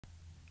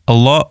A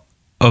lot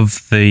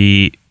of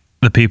the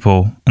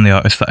people and the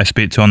artists that I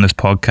speak to on this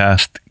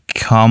podcast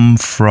come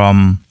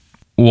from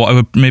what I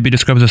would maybe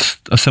describe as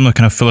a similar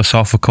kind of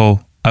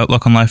philosophical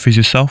outlook on life as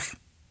yourself.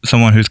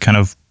 Someone who's kind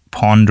of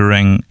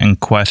pondering and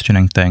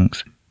questioning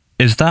things.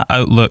 Is that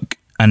outlook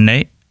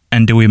innate?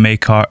 And do we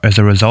make art as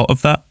a result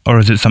of that? Or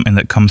is it something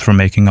that comes from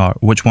making art?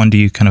 Which one do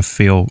you kind of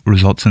feel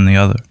results in the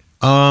other?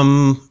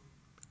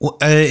 Well,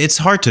 it's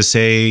hard to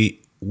say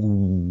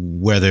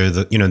whether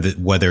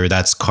whether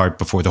that's cart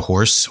before the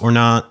horse or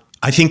not.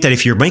 I think that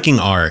if you're making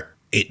art,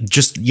 it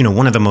just,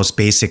 one of the most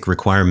basic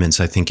requirements,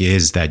 I think,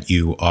 is that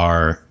you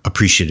are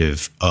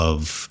appreciative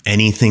of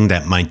anything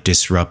that might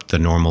disrupt the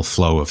normal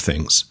flow of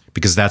things,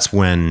 because that's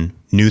when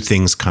new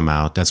things come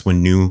out. That's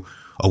when new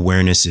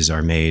awarenesses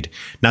are made.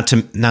 Not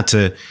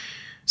to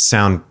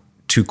sound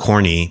too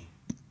corny,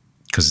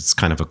 because it's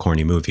kind of a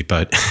corny movie,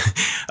 but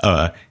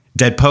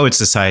Dead Poets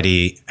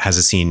Society has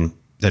a scene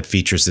that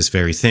features this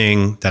very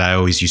thing that I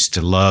always used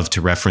to love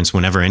to reference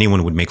whenever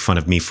anyone would make fun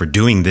of me for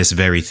doing this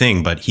very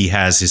thing. But he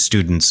has his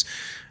students,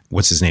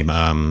 what's his name?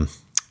 I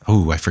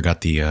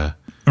forgot the...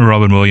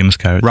 Robin Williams'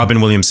 character.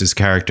 Robin Williams'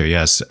 character,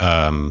 yes. It's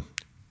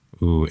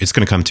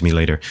going to come to me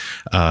later.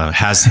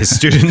 Has his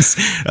students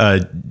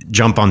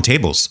jump on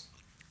tables,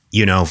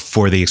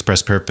 for the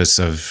express purpose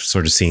of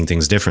sort of seeing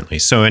things differently.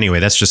 So anyway,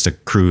 that's just a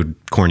crude,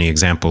 corny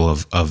example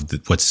of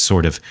what's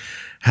sort of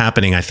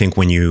happening. I think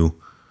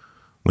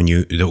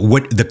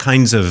the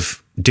kinds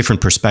of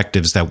different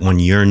perspectives that one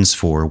yearns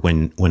for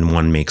when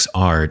one makes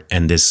art,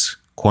 and this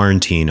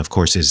quarantine, of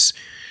course, is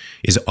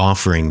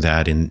offering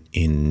that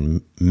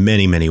in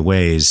many, many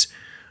ways.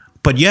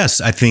 But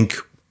yes, I think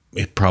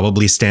it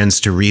probably stands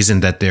to reason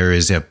that there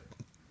is a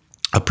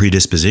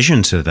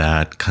predisposition to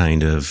that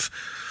kind of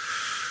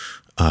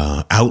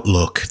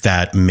outlook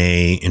that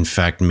may, in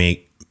fact,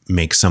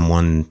 make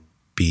someone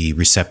be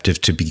receptive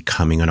to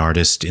becoming an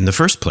artist in the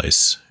first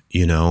place.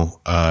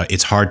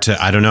 It's hard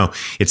to, I don't know.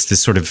 It's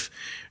this sort of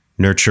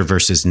nurture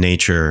versus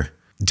nature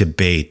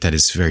debate that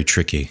is very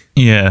tricky.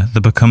 Yeah,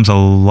 there becomes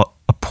a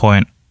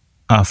point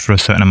after a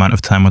certain amount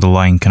of time where the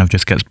line kind of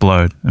just gets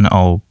blurred and it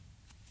all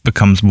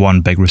becomes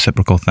one big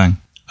reciprocal thing.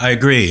 I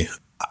agree.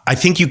 I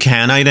think you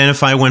can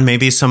identify when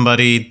maybe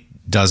somebody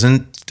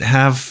doesn't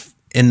have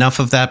enough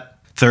of that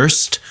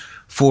thirst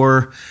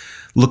for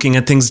looking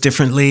at things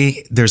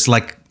differently. There's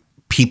like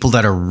people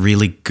that are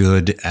really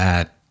good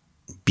at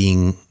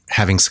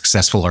having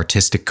successful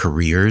artistic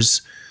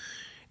careers.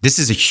 This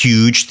is a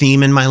huge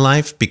theme in my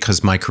life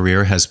because my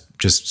career has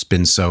just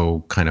been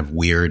so kind of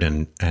weird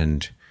and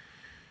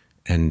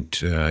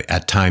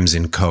at times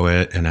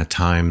inchoate and at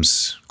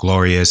times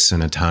glorious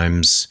and at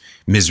times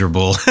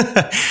miserable.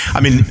 I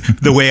mean,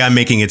 the way I'm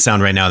making it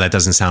sound right now, that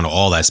doesn't sound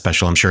all that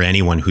special. I'm sure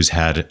anyone who's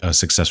had a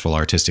successful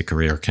artistic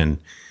career can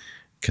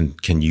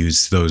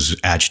use those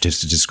adjectives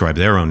to describe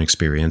their own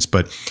experience.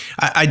 But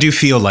I do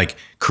feel like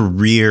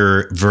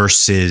career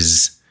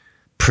versus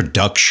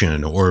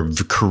production or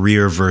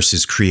career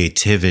versus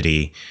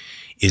creativity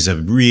is a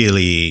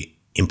really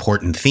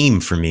important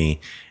theme for me.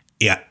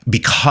 Yeah,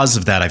 because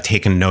of that, I've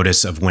taken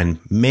notice of when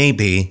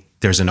maybe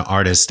there's an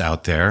artist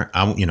out there,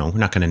 we're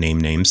not going to name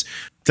names,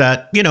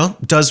 that,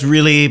 does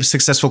really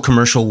successful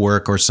commercial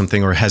work or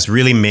something, or has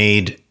really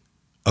made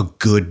a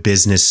good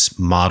business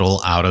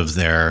model out of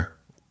their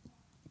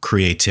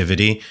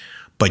creativity,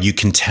 but you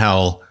can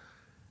tell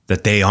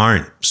that they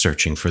aren't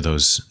searching for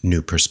those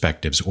new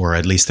perspectives, or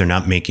at least they're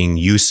not making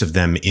use of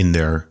them in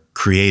their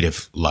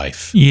creative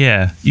life.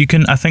 Yeah,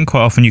 I think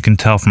quite often you can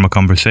tell from a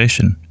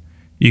conversation.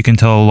 You can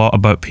tell a lot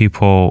about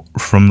people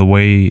from the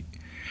way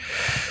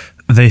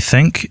they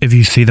think if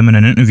you see them in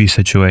an interview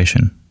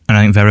situation. And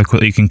I think very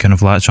quickly you can kind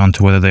of latch on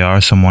to whether they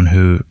are someone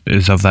who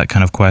is of that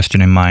kind of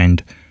questioning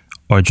mind,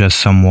 or just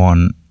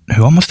someone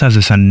who almost has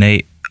this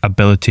innate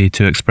ability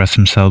to express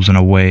themselves in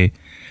a way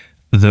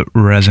that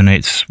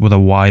resonates with a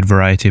wide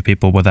variety of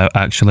people without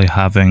actually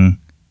having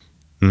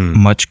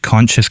much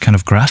conscious kind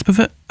of grasp of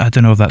it. I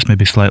don't know if that's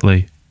maybe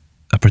slightly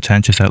a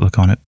pretentious outlook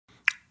on it.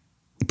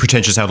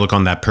 Pretentious outlook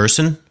on that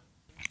person?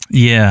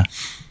 Yeah.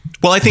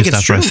 Well, I think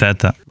it's true. I said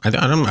that. I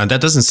don't.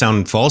 That doesn't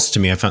sound false to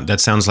me. I found that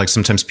sounds like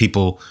sometimes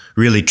people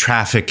really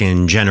traffic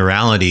in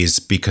generalities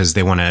because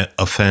they want to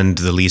offend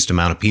the least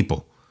amount of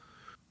people,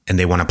 and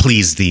they want to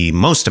please the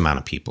most amount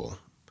of people.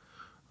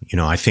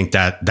 I think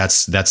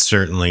that's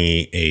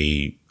certainly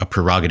a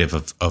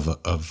prerogative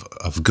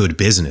of good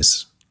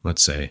business.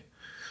 Let's say.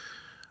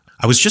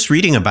 I was just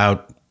reading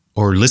about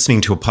or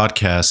listening to a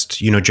podcast.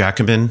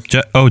 Jacobin.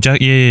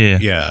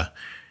 Yeah.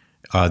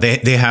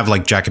 They have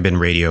like Jacobin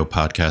radio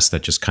podcast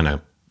that just kind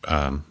of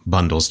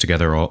bundles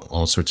together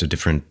all sorts of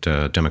different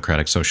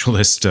democratic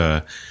socialist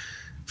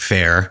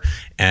fare,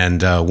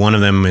 and one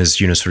of them is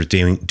sort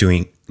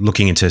of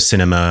looking into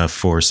cinema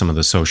for some of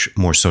the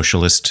more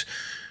socialist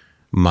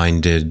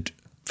minded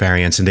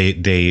variants, and they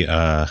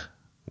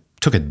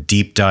took a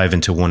deep dive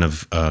into one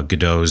of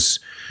Godot's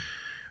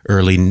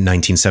early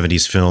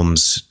 1970s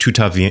films, Tout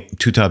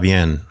à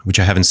bien, which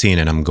I haven't seen,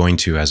 and I'm going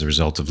to as a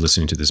result of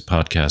listening to this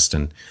podcast.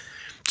 And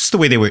just the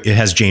way they were. It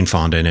has Jane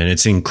Fonda in it.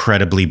 It's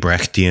incredibly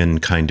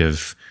Brechtian kind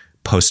of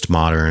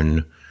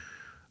postmodern,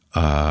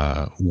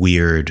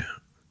 weird,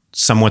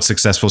 somewhat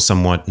successful,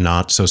 somewhat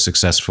not so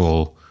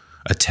successful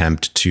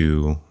attempt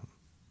to,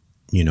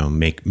 you know,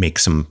 make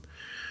some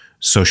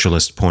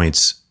socialist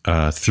points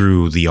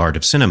through the art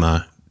of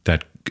cinema.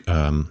 That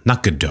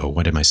not Godot.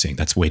 What am I saying?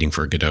 That's waiting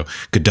for Godot.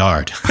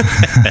 Godard.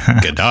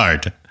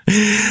 Godard.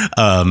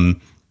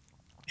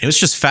 It was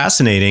just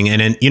fascinating,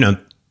 and then, you know,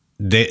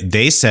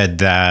 they said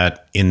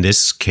that in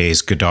this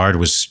case, Godard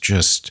was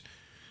just,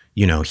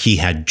 you know, he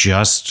had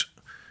just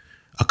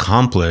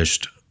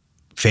accomplished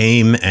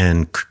fame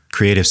and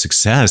creative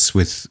success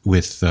with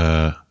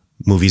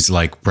movies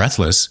like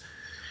Breathless.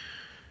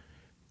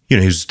 You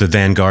know, he was the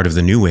vanguard of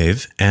the new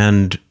wave,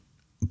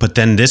 but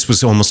then this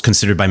was almost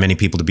considered by many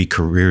people to be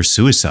career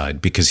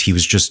suicide because he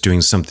was just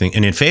doing something,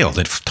 and it failed.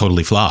 It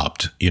totally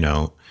flopped, you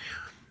know.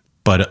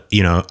 But,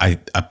 you know,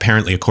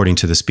 apparently, according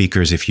to the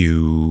speakers, if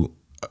you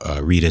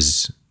read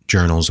his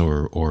journals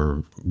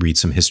or read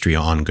some history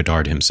on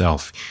Godard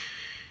himself,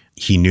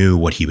 he knew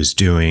what he was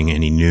doing,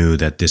 and he knew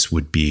that this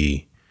would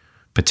be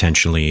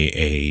potentially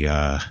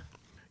a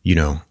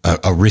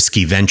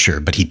risky venture,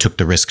 but he took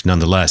the risk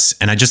nonetheless.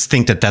 And I just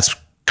think that that's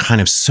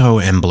kind of so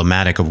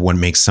emblematic of what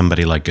makes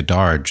somebody like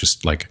Godard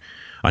just like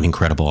an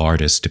incredible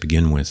artist to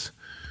begin with.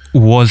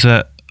 Was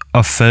it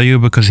a failure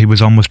because he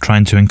was almost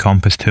trying to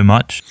encompass too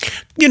much?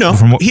 You know,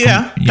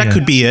 that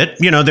could be it.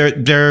 You know,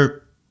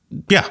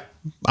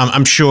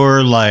 I'm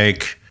sure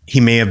like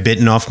he may have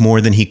bitten off more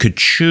than he could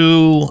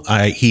chew.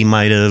 He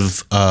might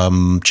have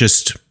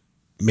just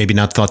maybe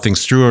not thought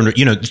things through. Or,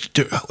 you know,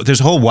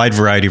 there's a whole wide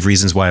variety of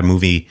reasons why a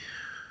movie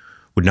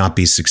would not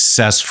be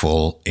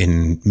successful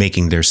in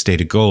making their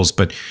stated goals.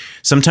 But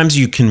sometimes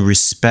you can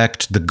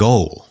respect the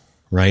goal,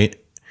 right?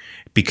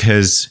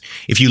 Because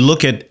if you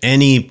look at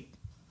any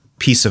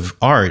piece of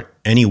art,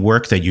 any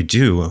work that you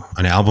do,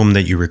 an album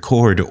that you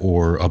record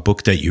or a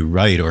book that you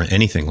write or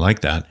anything like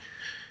that,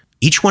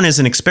 each one is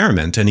an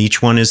experiment, and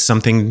each one is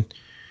something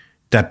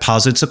that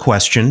posits a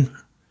question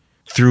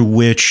through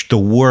which the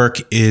work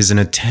is an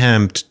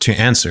attempt to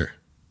answer.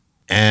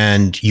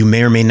 And you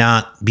may or may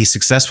not be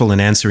successful in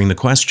answering the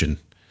question.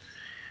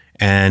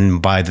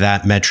 And by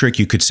that metric,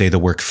 you could say the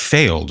work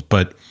failed,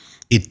 but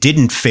it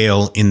didn't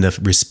fail in the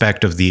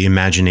respect of the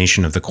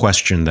imagination of the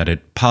question that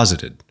it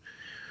posited.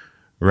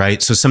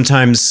 Right? So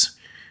sometimes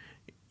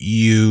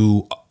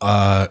you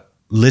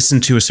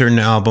listen to a certain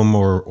album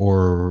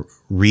or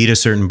read a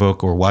certain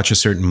book or watch a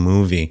certain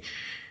movie,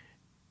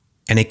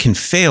 and it can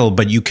fail,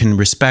 but you can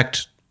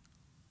respect,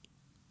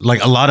 like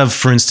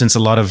for instance, a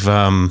lot of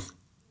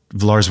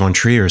Lars von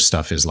Trier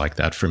stuff is like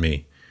that for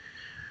me.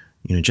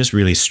 You know, just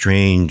really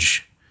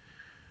strange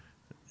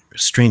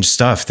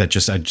stuff that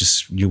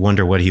you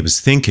wonder what he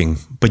was thinking,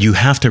 but you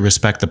have to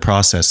respect the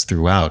process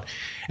throughout.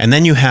 And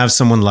then you have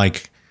someone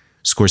like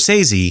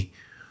Scorsese,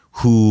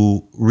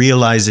 who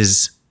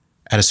realizes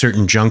at a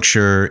certain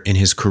juncture in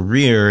his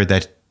career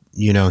that,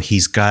 you know,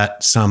 he's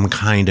like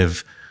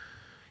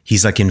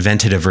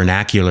invented a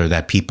vernacular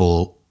that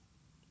people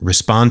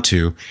respond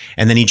to,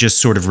 and then he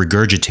just sort of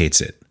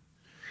regurgitates it.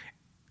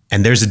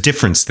 And there's a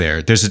difference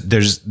there. There's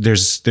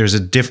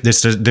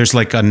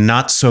like a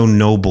not so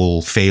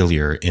noble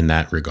failure in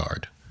that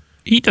regard.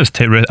 He does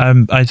take risks. I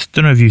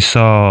don't know if you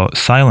saw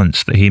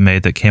Silence that he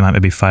made that came out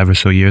maybe 5 or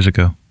so years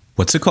ago.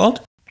 What's it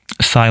called?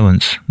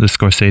 Silence, the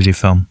Scorsese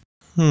film,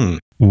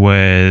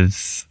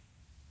 with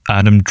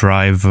Adam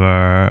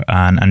Driver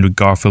and Andrew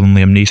Garfield and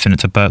Liam Neeson.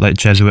 It's about like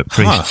Jesuit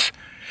priests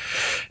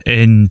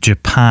in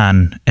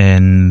Japan.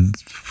 I'm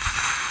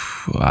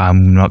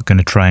not going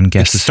to try and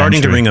guess. It's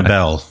starting to ring a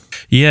bell.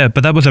 Yeah,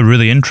 but that was a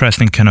really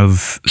interesting kind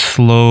of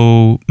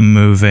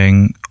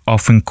slow-moving,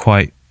 often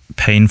quite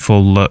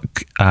painful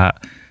look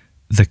at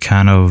the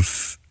kind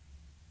of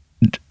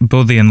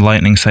both the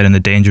enlightening side and the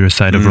dangerous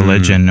side of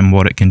religion and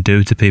what it can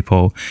do to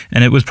people.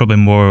 And it was probably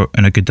more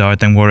in a Godard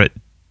thing where it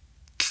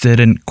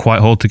didn't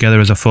quite hold together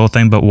as a full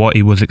thing, but what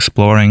he was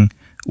exploring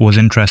was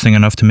interesting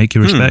enough to make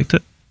you respect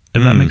it,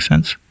 if that makes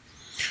sense.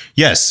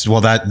 Yes.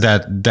 Well,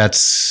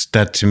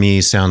 that to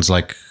me sounds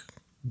like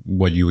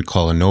what you would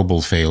call a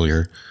noble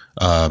failure.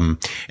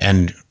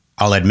 And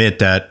I'll admit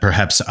that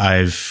perhaps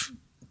I've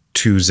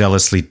too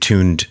zealously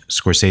tuned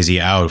Scorsese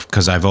out,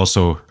 because I've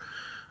also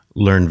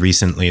learned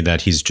recently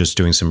that he's just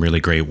doing some really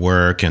great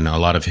work, and a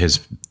lot of his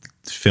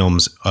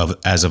films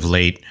as of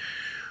late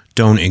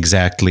don't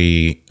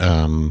exactly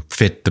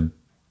fit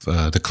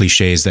the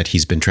cliches that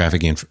he's been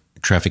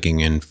trafficking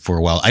in for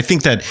a while. I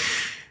think that,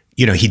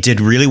 you know, he did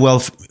really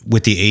well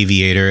with The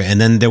Aviator, and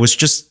then there was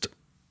just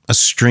a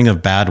string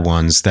of bad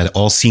ones that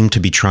all seem to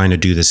be trying to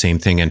do the same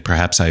thing, and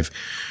perhaps I've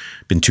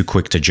been too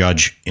quick to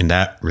judge in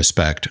that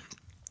respect.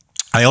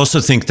 I also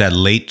think that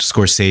late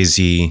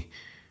Scorsese,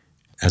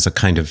 as a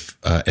kind of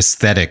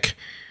aesthetic,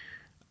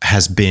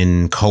 has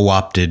been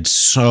co-opted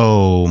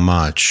so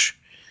much.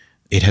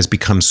 It has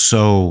become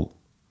so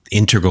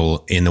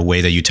integral in the way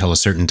that you tell a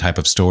certain type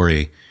of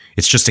story.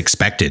 It's just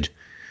expected.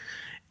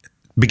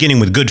 Beginning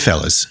with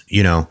Goodfellas,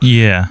 you know.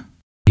 Yeah.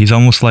 He's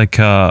almost like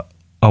a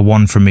a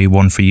one for me,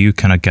 one for you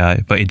kind of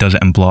guy, but he does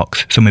it in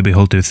blocks. So maybe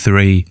he'll do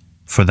 3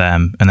 for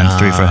them and then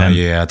 3 for him.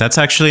 Yeah, that's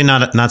actually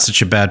not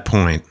such a bad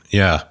point.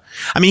 Yeah.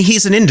 I mean,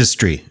 he's an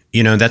industry,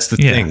 you know, that's the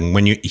thing.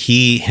 When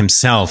he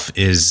himself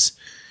is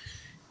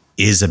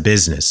a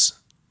business.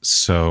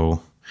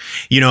 So,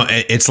 you know,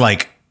 it's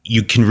like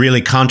you can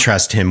really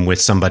contrast him with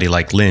somebody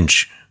like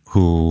Lynch,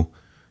 who,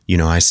 you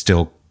know, I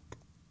still,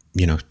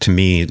 you know, to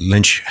me,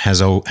 Lynch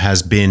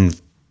has been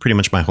pretty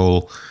much my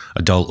whole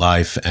adult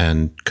life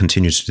and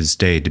continues to this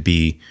day to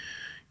be,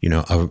 you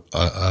know,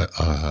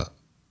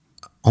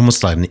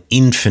 almost like an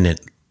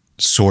infinite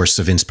source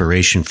of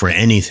inspiration for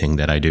anything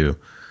that I do.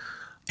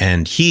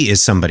 And he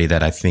is somebody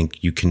that I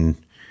think you can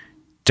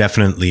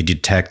definitely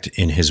detect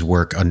in his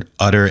work an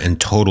utter and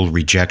total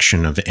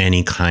rejection of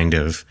any kind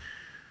of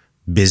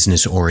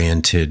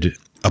business-oriented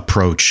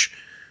approach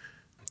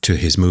to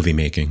his movie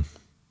making.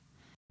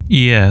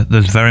 Yeah,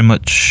 there's very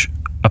much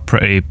a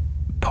pretty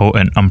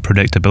potent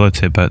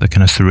unpredictability about the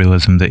kind of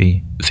surrealism that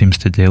he seems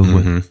to deal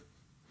with.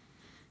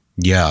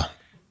 Yeah.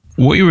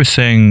 What you were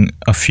saying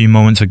a few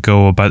moments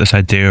ago about this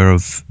idea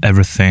of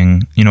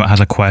everything, you know, it has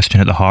a question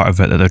at the heart of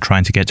it that they're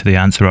trying to get to the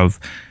answer of,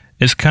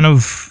 is kind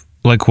of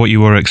like what you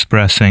were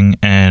expressing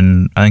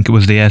in, I think it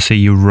was the essay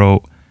you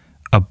wrote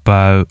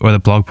about, or the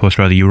blog post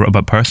rather, you wrote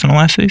about personal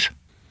essays?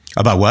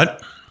 About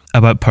what?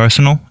 About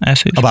personal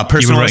essays? About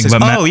personal essays?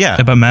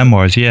 About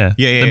memoirs, yeah.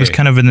 Yeah. It was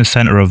kind of in the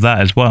center of that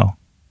as well.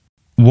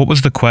 What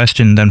was the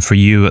question then for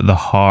you at the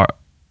heart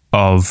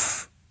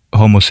of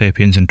Homo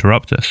Sapiens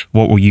Interruptus?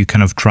 What were you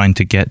kind of trying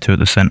to get to at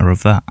the center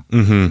of that?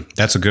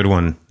 That's a good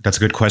one. That's a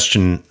good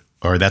question,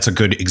 or that's a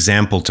good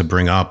example to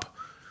bring up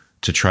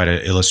to try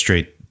to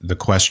illustrate the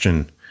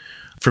question.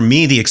 For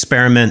me, the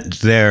experiment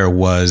there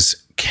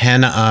was,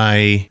 can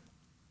I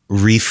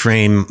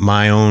reframe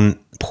my own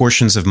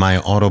portions of my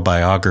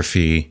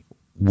autobiography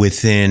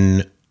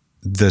within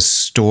the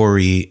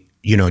story,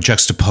 you know,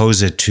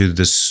 juxtapose it to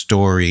the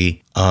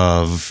story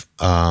of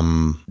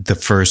the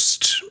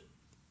first,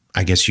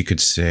 I guess you could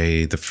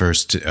say, the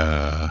first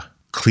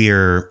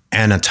clear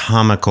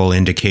anatomical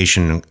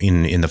indication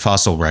in the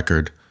fossil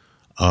record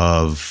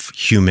of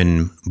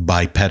human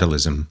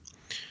bipedalism,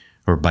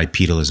 or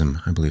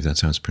bipedalism, I believe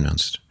that's how it's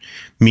pronounced.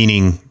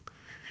 Meaning,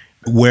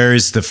 where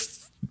is the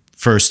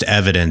first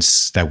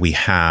evidence that we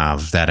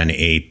have that an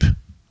ape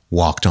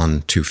walked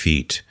on 2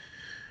 feet?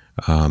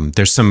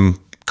 There's some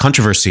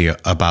controversy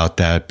about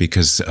that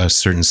because a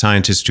certain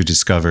scientist who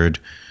discovered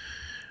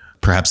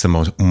perhaps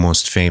the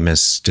most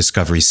famous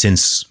discovery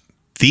since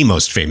the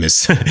most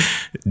famous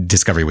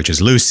discovery, which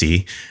is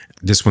Lucy.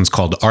 This one's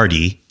called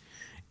Artie,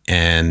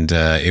 and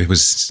it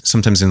was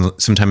sometime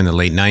in the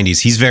late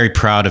 90s. He's very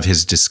proud of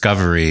his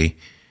discovery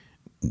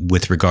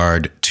with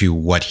regard to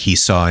what he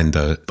saw in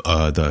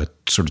the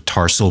sort of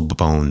tarsal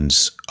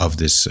bones of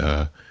this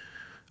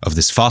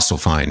fossil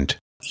find.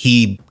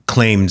 He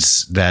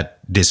claims that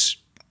this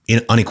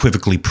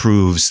unequivocally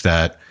proves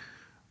that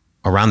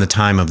around the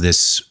time of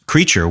this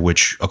creature,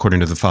 which according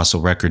to the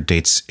fossil record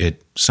dates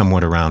it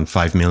somewhat around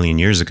 5 million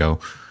years ago,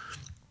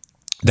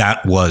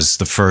 that was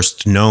the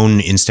first known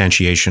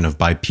instantiation of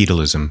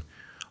bipedalism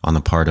on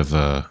the part of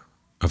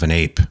an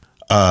ape,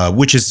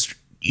 which is,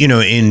 you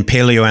know, in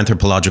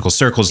paleoanthropological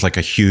circles, like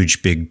a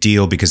huge big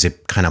deal because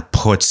it kind of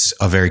puts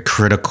a very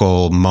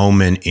critical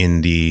moment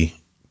in the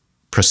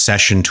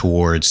procession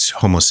towards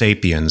Homo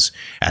sapiens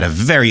at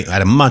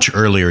a much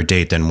earlier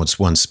date than was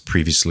once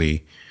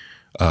previously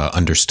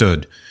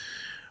understood.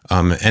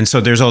 And so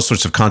there's all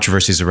sorts of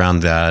controversies around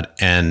that.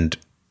 And,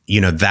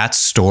 you know, that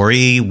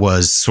story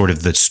was sort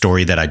of the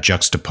story that I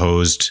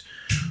juxtaposed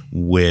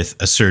with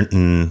a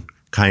certain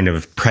kind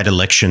of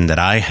predilection that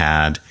I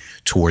had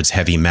towards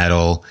heavy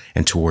metal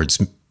and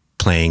towards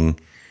playing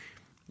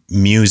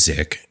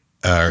music,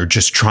 or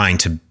just trying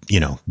to, you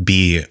know,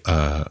 be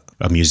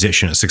a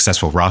musician, a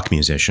successful rock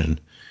musician.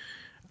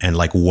 And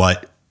like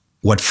what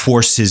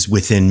forces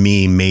within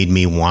me made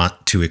me want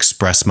to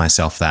express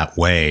myself that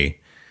way.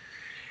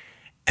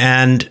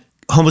 And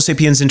Homo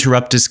Sapiens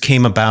Interruptus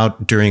came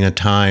about during a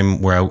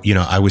time where,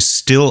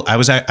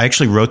 I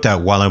actually wrote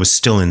that while I was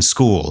still in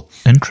school.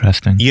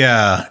 Interesting.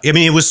 Yeah. I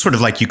mean, it was sort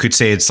of like, you could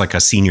say it's like a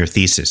senior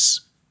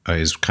thesis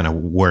is kind of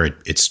where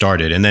it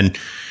started. And then,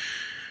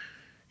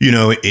 you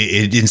know,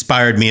 it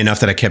inspired me enough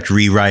that I kept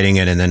rewriting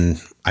it. And then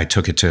I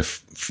took it to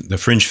the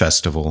Fringe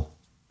Festival.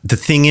 The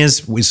thing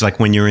is like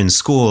when you're in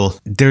school,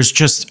 there's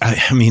just,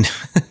 I mean,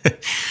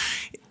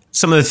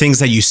 some of the things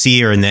that you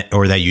see or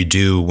that you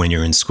do when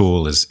you're in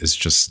school is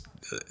just,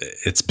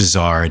 it's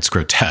bizarre. It's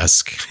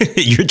grotesque.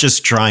 You're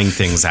just trying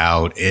things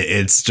out.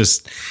 It's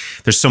just,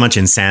 there's so much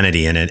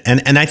insanity in it.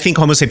 And I think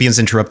Homo Sapiens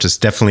Interruptus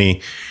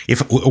definitely,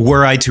 if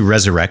were I to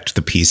resurrect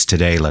the piece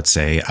today, let's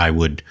say, I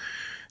would,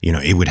 you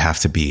know, it would have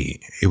to be,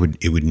 it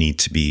would need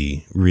to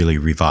be really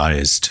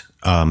revised.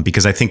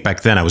 Because I think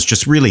back then I was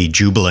just really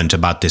jubilant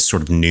about this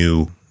sort of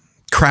new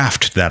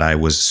craft that I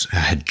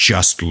had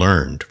just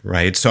learned,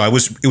 right? So it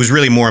was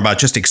really more about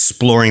just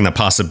exploring the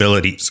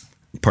possibilities,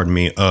 pardon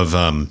me,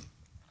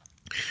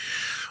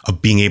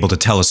 of being able to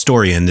tell a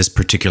story in this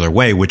particular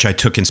way, which I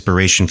took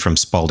inspiration from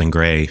Spalding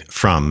Gray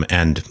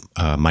and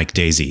Mike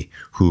Daisey,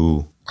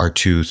 who are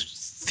two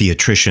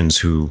theatricians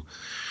who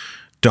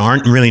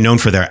aren't really known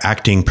for their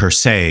acting per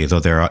se, though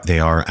they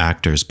are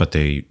actors, but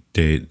they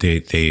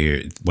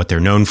what they're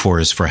known for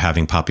is for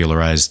having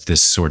popularized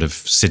this sort of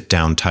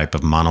sit-down type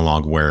of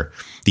monologue where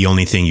the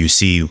only thing you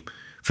see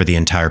for the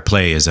entire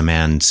play is a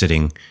man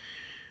sitting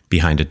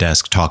behind a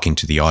desk talking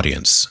to the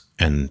audience.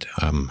 And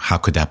how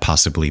could that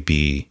possibly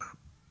be,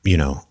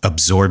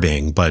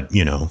 absorbing? But,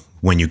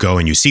 when you go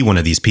and you see one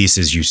of these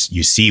pieces,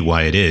 you see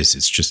why it is.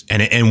 It's just,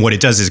 and what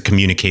it does is it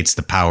communicates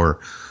the power,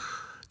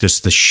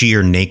 just the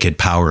sheer naked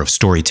power of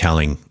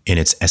storytelling in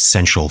its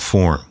essential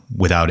form,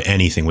 without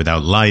anything,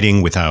 without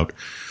lighting, without,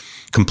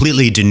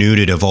 completely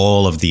denuded of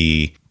all of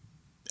the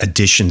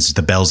additions,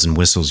 the bells and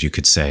whistles, you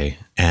could say.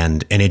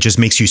 And it just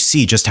makes you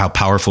see just how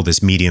powerful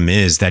this medium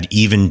is, that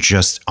even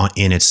just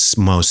in its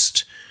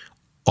most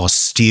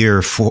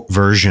austere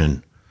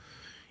version,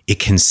 it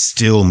can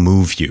still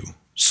move you,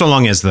 so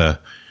long as the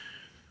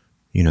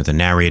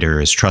narrator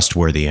is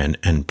trustworthy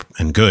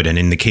and good. And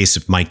in the case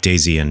of Mike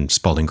Daisey and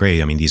Spalding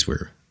Gray, I mean, these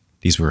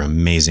were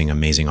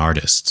amazing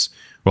artists.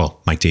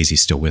 Well, Mike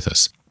Daisey's still with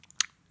us.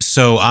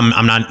 So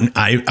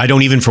I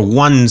don't even for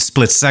one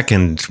split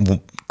second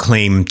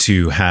claim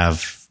to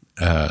have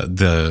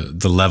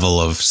the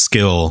level of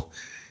skill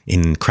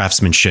in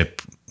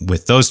craftsmanship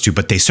with those two,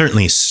 but they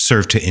certainly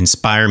serve to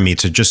inspire me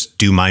to just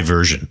do my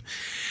version.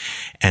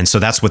 And so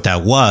that's what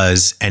that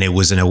was. And I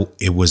was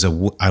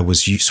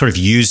sort of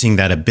using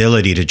that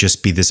ability to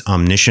just be this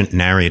omniscient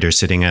narrator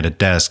sitting at a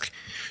desk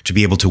to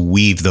be able to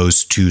weave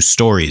those two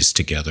stories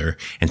together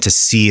and to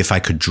see if I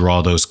could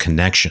draw those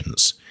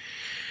connections.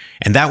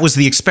 And that was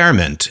the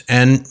experiment.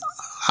 And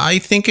I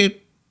think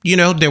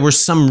there were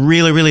some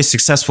really, really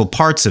successful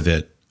parts of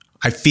it.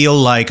 I feel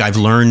like I've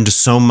learned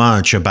so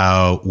much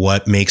about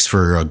what makes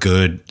for a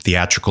good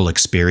theatrical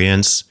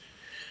experience.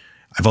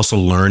 I've also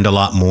learned a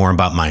lot more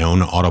about my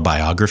own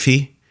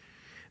autobiography,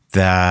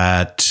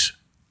 that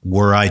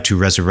were I to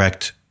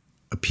resurrect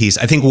a piece,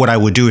 I think what I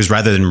would do is,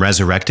 rather than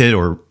resurrect it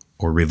or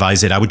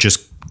revise it, I would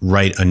just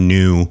write a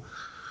new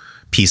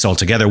piece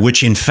altogether,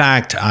 which in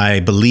fact I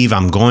believe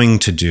I'm going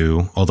to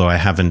do, although I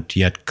haven't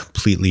yet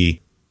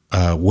completely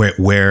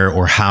where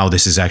or how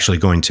this is actually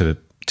going to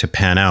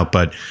pan out.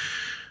 But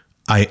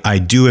I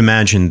do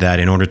imagine that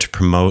in order to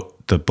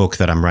promote the book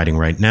that I'm writing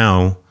right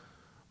now,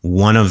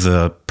 one of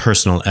the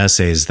personal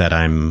essays that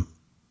I'm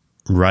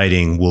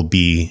writing will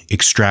be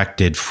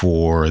extracted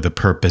for the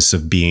purpose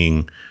of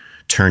being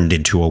turned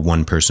into a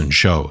one-person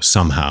show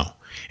somehow.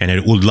 And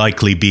it would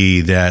likely be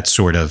that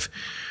sort of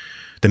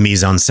the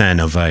mise en scène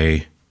of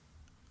a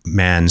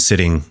man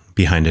sitting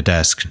behind a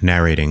desk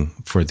narrating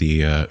for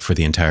the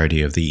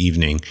entirety of the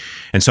evening.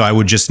 And so I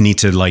would just need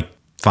to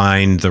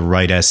find the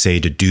right essay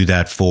to do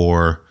that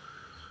for,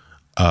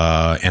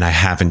 and I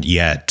haven't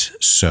yet.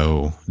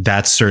 So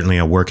that's certainly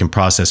a work in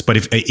process.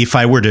 But if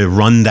I were to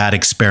run that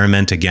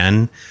experiment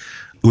again,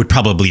 it would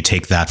probably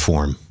take that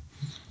form.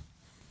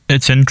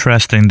 It's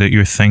interesting that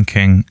you're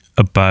thinking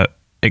about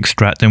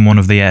extracting one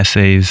of the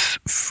essays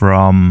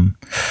from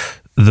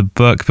the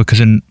book, because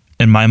in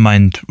my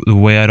mind, the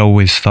way I'd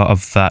always thought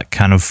of that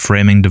kind of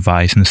framing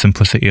device and the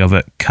simplicity of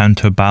it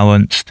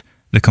counterbalanced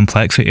the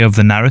complexity of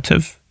the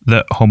narrative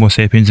that Homo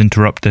Sapiens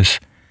Interruptus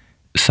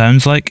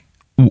sounds like.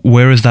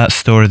 Where is that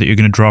story that you're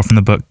going to draw from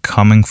the book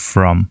coming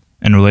from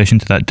in relation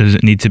to that? Does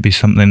it need to be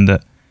something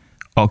that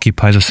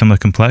occupies a similar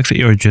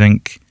complexity, or do you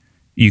think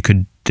you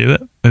could do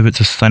it if it's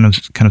a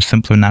kind of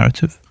simpler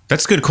narrative?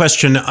 That's a good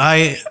question.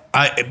 I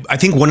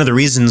think one of the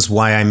reasons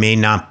why I may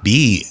not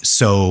be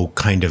so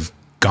kind of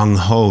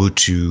gung-ho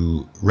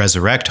to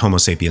resurrect Homo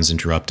Sapiens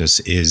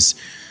Interruptus is,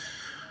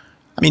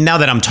 I mean, now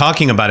that I'm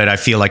talking about it, I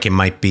feel like I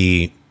might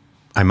be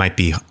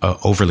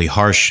overly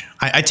harsh.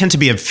 I tend to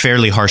be a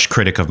fairly harsh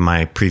critic of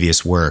my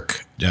previous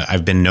work.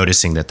 I've been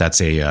noticing that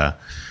that's a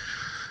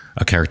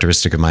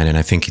characteristic of mine, and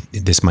I think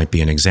this might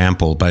be an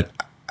example. But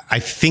I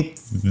think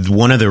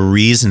one of the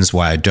reasons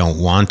why I don't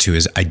want to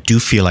is I do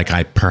feel like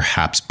it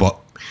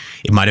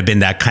might have been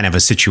that kind of a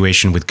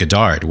situation with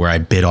Godard, where I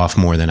bit off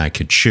more than I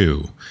could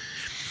chew.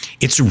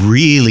 It's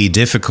really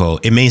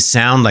difficult. It may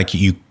sound like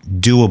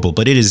doable,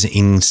 but it is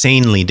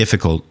insanely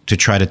difficult to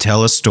try to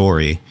tell a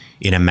story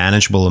in a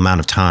manageable amount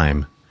of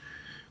time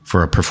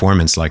for a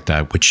performance like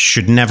that, which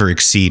should never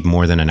exceed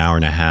more than an hour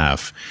and a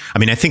half. I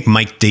mean, I think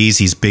Mike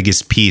Daisey's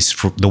biggest piece,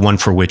 the one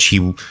for which he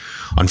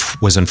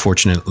was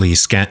unfortunately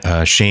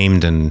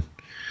shamed, and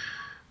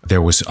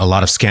there was a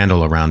lot of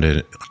scandal around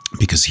it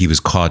because he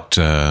was caught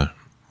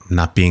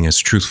not being as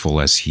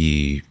truthful as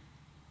he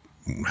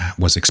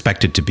was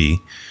expected to be,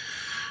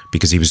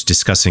 because he was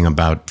discussing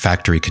about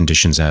factory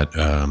conditions at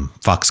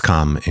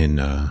Foxconn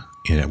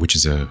which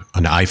is an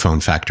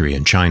iPhone factory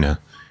in China,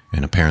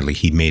 and apparently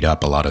he made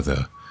up a lot of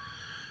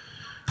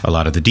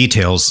the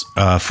details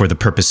for the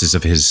purposes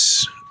of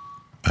his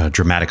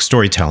dramatic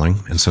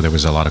storytelling, and so there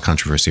was a lot of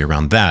controversy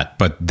around that.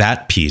 But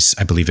that piece,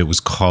 I believe it was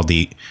called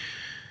the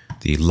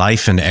The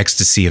Life and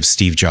Ecstasy of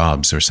Steve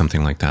Jobs or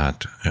something like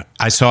that.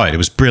 I saw it. It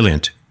was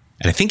brilliant.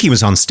 And I think he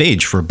was on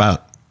stage for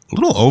about a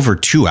little over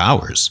 2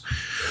 hours,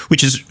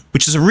 which is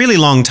a really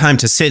long time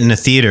to sit in a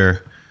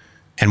theater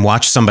and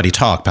watch somebody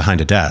talk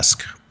behind a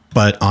desk.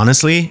 But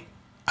honestly,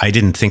 I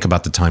didn't think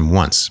about the time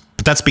once.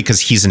 But that's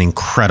because he's an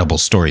incredible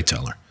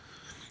storyteller.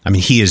 I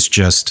mean, it's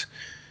just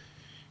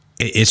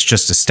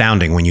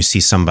astounding when you see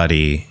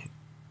somebody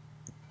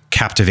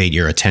captivate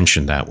your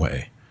attention that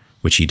way,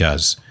 which he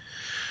does.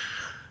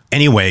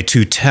 Anyway,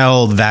 to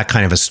tell that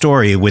kind of a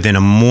story within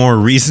a more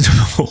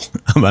reasonable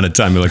amount of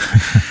time, you're like,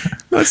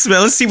 let's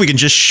see if we can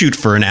just shoot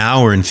for an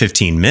hour and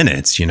 15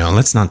 minutes.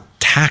 Let's not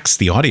tax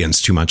the audience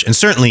too much. And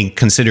certainly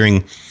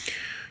considering,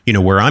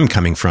 where I'm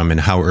coming from and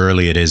how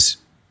early it is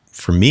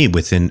for me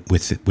with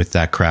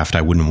that craft,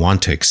 I wouldn't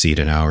want to exceed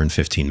an hour and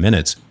 15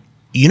 minutes.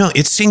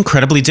 It's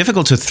incredibly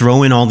difficult to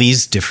throw in all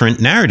these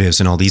different narratives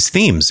and all these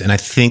themes. And I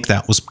think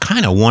that was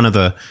kind of one of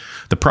the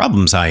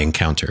problems I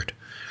encountered.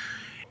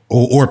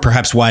 Or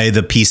perhaps why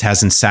the piece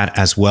hasn't sat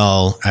as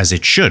well as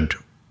it should,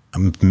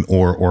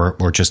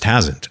 or just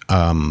hasn't.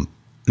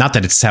 Not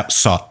that it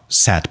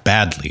sat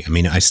badly. I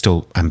mean,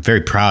 I'm very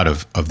proud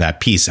of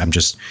that piece. I'm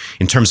just,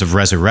 in terms of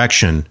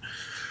resurrection,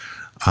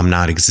 I'm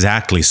not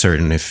exactly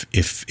certain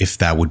if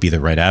that would be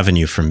the right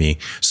avenue for me.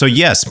 So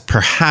yes,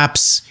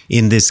 perhaps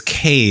in this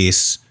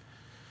case,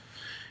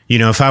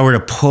 if I were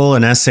to pull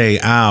an essay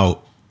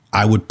out,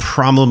 I would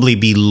probably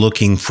be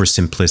looking for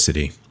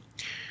simplicity.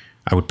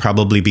 I would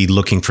probably be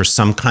looking for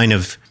some kind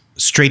of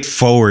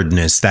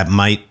straightforwardness that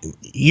might,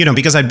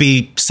 because I'd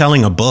be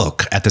selling a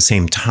book at the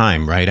same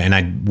time, right? And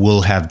I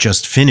will have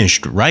just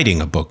finished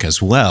writing a book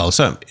as well.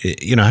 So,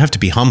 I have to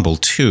be humble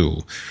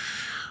too.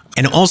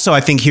 And also, I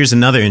think here's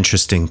another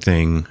interesting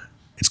thing.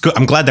 It's good.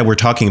 I'm glad that we're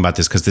talking about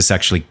this because this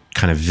actually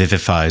kind of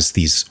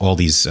vivifies all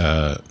these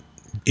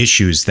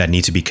issues that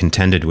need to be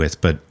contended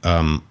with. But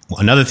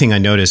another thing I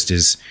noticed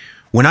is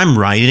when I'm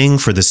writing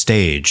for the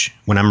stage,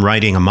 when I'm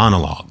writing a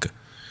monologue,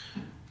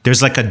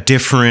 there's like a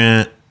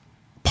different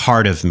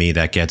part of me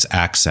that gets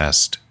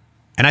accessed.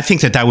 And I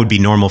think that would be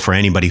normal for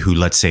anybody who,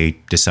 let's say,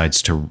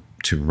 decides to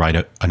write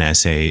an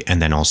essay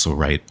and then also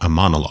write a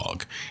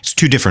monologue. It's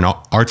two different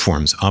art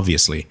forms,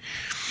 obviously.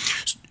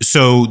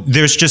 So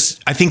there's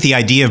just, I think the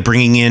idea of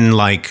bringing in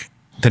like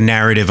the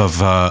narrative of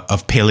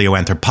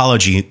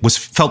paleoanthropology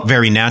felt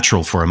very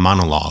natural for a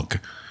monologue.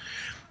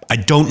 I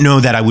don't know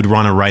that I would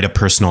want to write a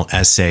personal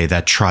essay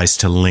that tries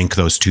to link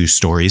those two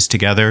stories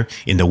together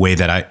in the way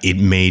that it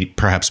made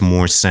perhaps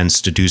more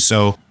sense to do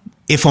so,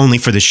 if only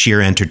for the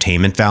sheer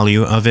entertainment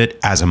value of it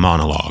as a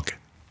monologue.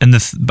 And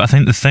I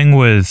think the thing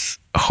with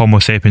Homo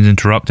Sapiens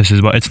Interruptus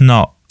is, it's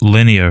not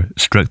linear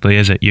strictly,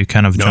 is it? You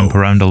kind of jump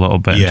around a little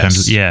bit in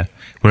terms of,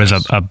 whereas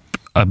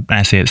an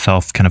essay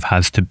itself kind of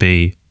has to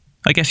be,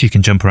 I guess you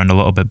can jump around a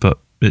little bit, but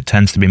it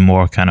tends to be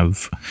more kind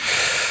of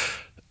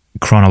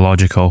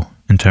chronological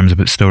in terms of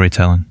its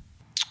storytelling.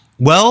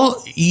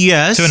 Well,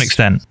 yes. To an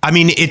extent. I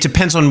mean, it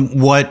depends on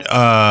what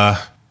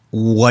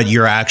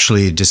you're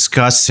actually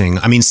discussing.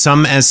 I mean,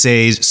 some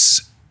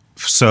essays,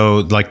 so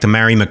like the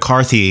Mary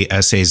McCarthy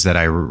essays that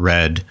I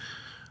read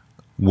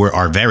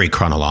are very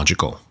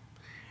chronological,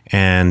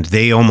 and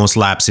they almost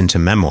lapse into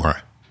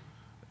memoir.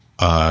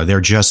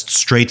 They're just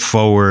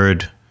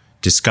straightforward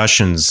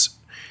discussions.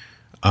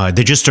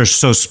 They just are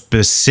so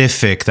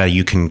specific that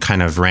you can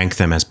kind of rank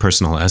them as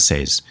personal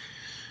essays.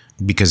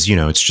 Because,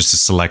 it's just a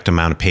select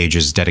amount of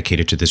pages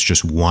dedicated to this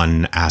just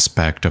one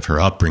aspect of her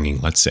upbringing,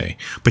 let's say.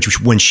 But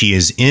when she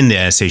is in the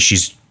essay,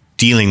 she's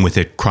dealing with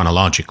it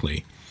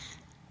chronologically.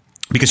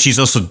 Because she's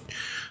also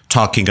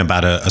talking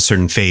about a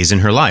certain phase in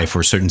her life or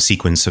a certain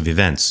sequence of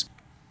events.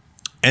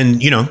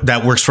 And,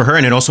 that works for her.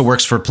 And it also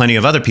works for plenty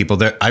of other people.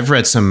 I've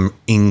read some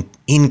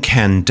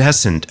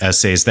incandescent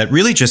essays that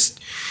really just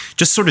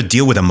sort of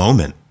deal with a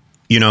moment.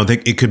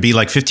 It could be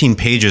like 15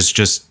 pages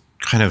just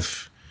kind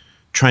of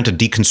trying to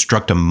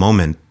deconstruct a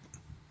moment,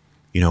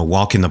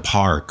 walk in the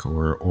park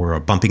or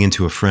bumping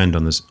into a friend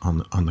on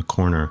the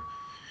corner.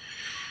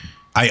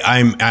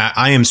 I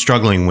am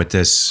struggling with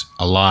this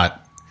a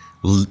lot.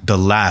 The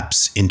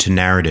lapse into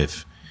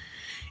narrative.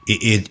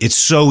 It's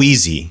so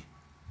easy.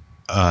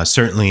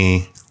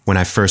 Certainly when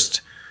I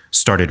first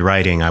started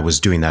writing, I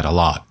was doing that a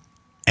lot.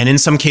 And in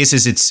some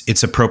cases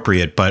it's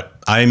appropriate, but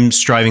I'm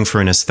striving for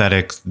an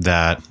aesthetic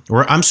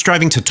I'm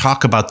striving to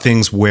talk about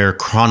things where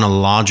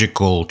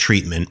chronological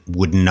treatment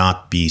would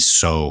not be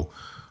so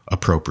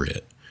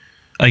appropriate.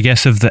 I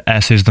guess if the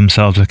essays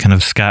themselves are kind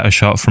of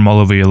scattershot from all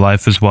over your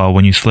life as well,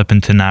 when you slip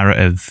into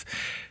narrative,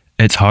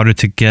 it's harder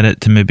to get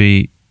it to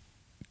maybe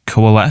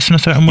coalesce in a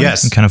certain way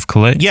and kind of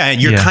collate. Yeah,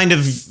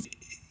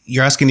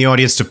 you're asking the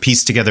audience to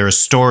piece together a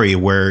story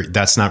where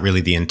that's not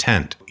really the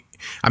intent.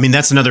 I mean,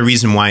 that's another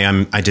reason why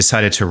I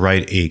decided to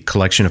write a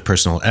collection of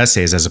personal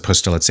essays as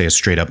opposed to, let's say, a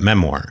straight up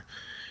memoir,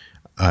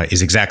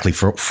 is exactly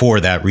for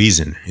that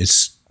reason.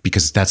 It's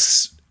because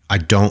I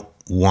don't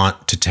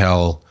want to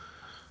tell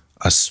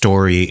a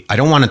story. I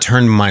don't want to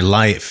turn my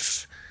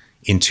life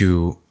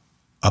into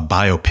a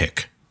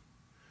biopic.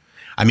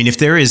 I mean, if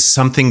there is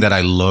something that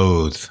I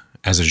loathe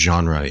as a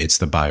genre, it's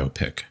the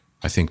biopic.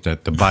 I think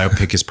that the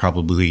biopic is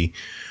probably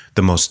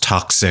the most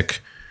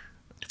toxic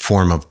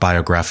form of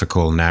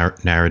biographical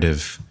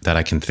narrative that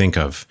I can think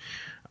of.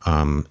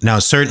 Now,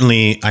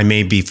 certainly, I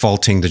may be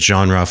faulting the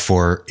genre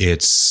for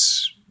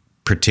its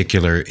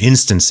particular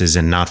instances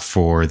and not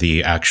for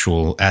the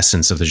actual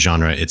essence of the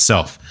genre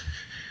itself.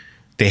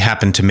 They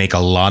happen to make a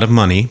lot of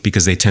money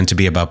because they tend to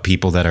be about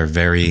people that are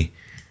very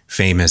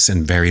famous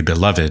and very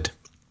beloved.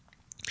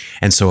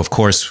 And so, of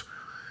course,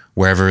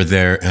 wherever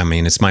there, I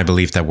mean, it's my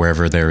belief that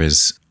wherever there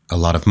is a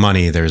lot of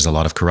money, there is a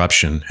lot of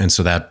corruption. And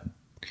so that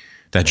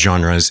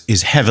genre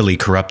is heavily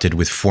corrupted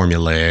with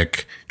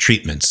formulaic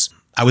treatments.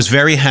 I was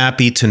very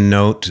happy to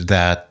note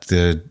that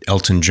the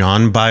Elton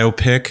John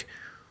biopic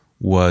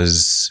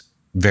was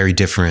very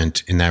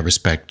different in that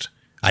respect.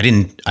 I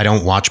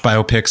don't watch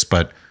biopics,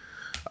 but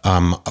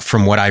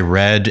from what I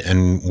read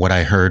and what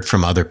I heard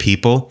from other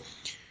people,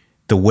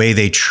 the way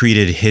they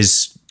treated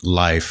his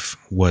life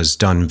was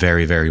done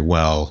very, very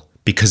well,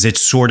 because it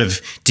sort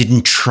of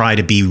didn't try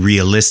to be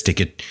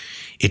realistic.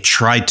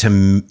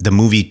 The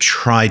movie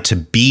tried to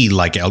be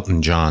like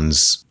Elton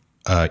John's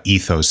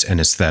ethos and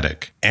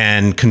aesthetic.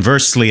 And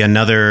conversely,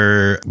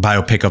 another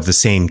biopic of the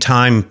same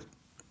time,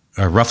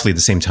 roughly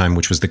the same time,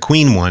 which was the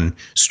Queen one,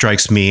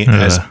 strikes me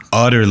as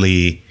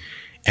utterly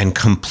and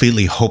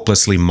completely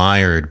hopelessly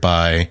mired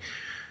by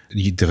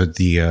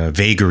the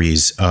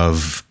vagaries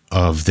of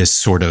this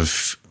sort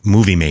of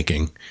movie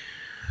making.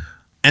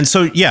 And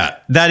so, yeah,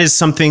 that is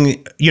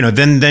something,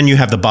 then you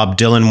have the Bob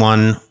Dylan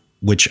one,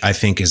 which I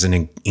think is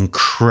an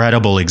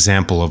incredible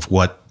example of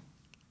what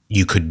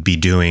you could be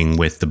doing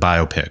with the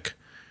biopic,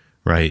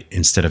 right?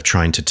 Instead of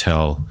trying to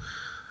tell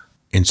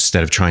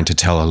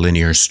a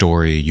linear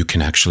story, you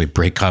can actually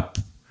break up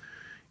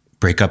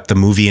the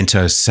movie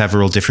into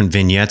several different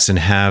vignettes and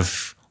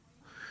have,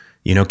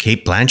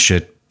 Cate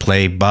Blanchett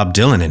play Bob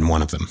Dylan in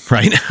one of them,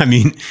 right? I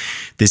mean,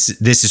 this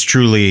is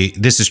truly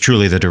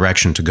the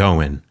direction to go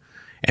in.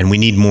 And we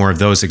need more of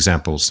those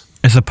examples.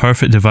 It's a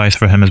perfect device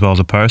for him as well as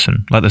a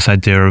person. Like this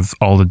idea of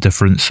all the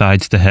different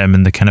sides to him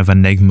and the kind of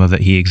enigma that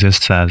he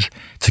exists as.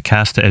 To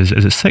cast it as,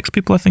 is it 6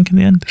 people, I think, in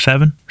the end?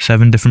 7?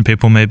 7 different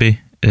people,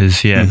 maybe,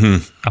 is,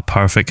 a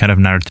perfect kind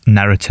of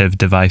narrative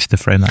device to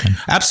frame that in.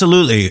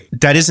 Absolutely.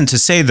 That isn't to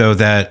say, though,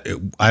 that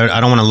I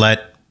don't want to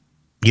let,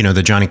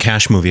 the Johnny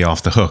Cash movie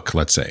off the hook,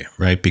 let's say,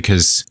 right?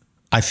 Because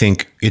I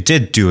think it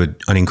did do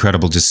an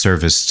incredible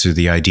disservice to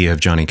the idea of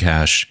Johnny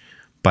Cash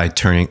by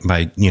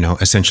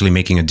essentially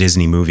making a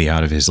Disney movie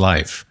out of his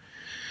life.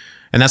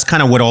 And that's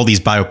kind of what all these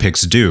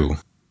biopics do.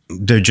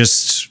 They're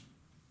just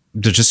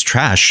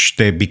trash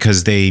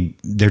because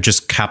they're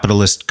just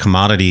capitalist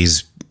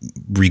commodities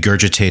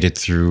regurgitated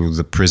through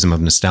the prism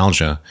of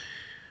nostalgia.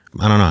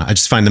 I don't know. I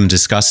just find them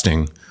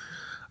disgusting.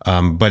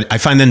 But I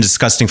find them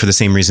disgusting for the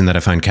same reason that I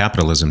find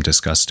capitalism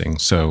disgusting.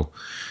 So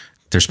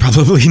there's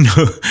probably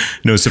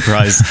no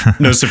surprise,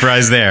 no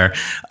surprise there.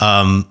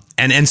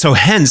 And so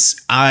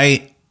hence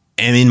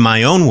and in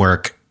my own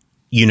work,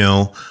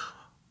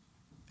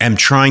 am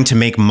trying to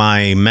make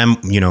my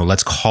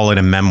let's call it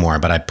a memoir,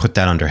 but I put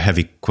that under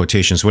heavy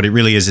quotations. What it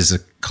really is a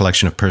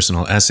collection of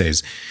personal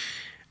essays.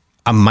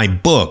 My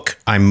book,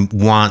 I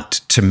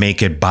want to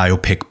make it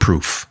biopic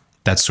proof.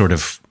 That's sort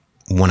of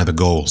one of the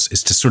goals,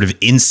 is to sort of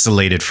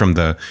insulate it from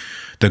the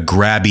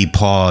grabby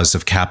paws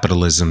of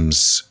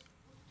capitalism's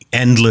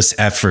endless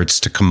efforts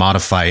to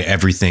commodify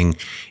everything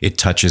it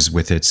touches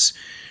with its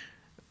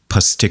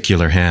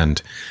particular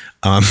hand.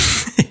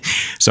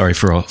 Sorry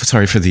for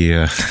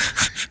the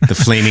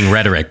flaming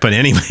rhetoric, but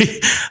anyway,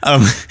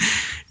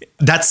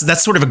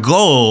 that's sort of a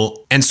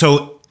goal. And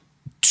so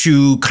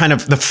to kind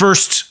of the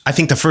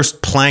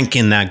first plank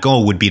in that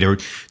goal would be to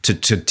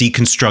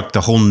deconstruct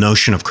the whole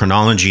notion of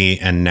chronology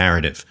and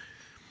narrative.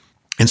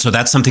 And so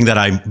that's something that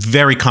I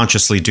very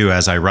consciously do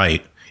as I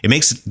write. It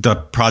makes the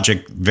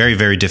project very,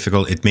 very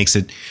difficult. It makes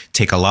it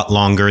take a lot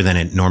longer than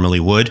it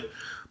normally would.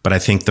 But I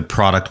think the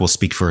product will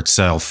speak for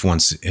itself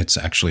once it's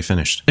actually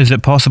finished. Is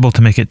it possible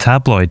to make it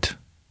tabloid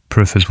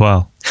proof as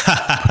well?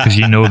 Because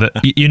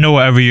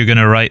whatever you're going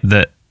to write,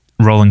 that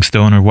Rolling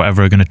Stone or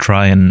whatever are going to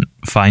try and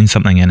find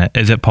something in it.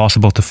 Is it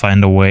possible to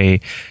find a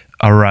way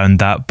around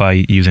that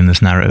by using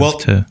this narrative?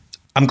 Well,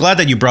 I'm glad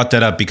that you brought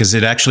that up, because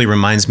it actually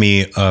reminds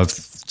me of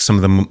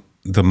some of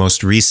the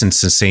most recent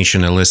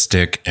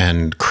sensationalistic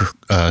and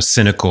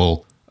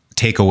cynical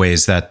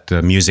takeaways that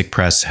the music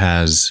press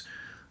has,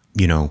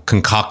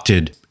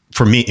 concocted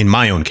for me in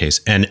my own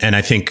case. And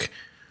I think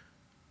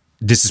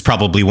this is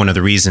probably one of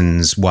the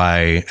reasons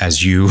why,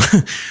 as you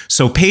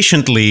so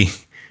patiently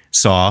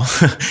saw,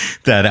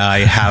 that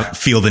I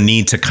feel the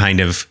need to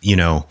kind of,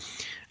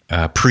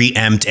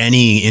 preempt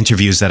any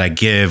interviews that I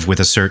give with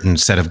a certain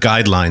set of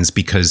guidelines,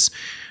 because,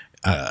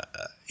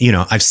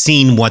 I've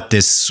seen what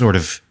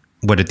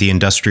the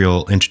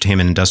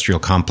entertainment industrial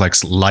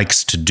complex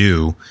likes to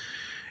do,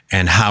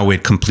 and how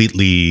it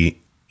completely,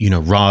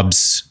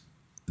 robs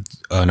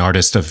an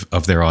artist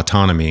of their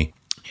autonomy.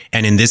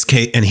 And in this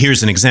case, and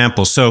here's an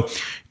example. So,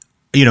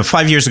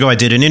 5 years ago, I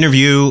did an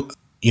interview,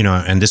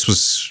 and this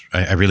was,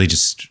 I really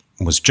just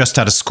was just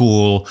out of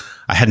school.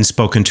 I hadn't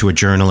spoken to a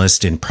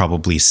journalist in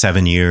probably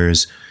 7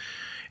 years.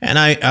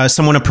 And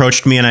someone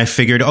approached me and I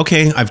figured,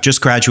 okay, I've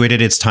just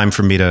graduated. It's time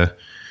for me to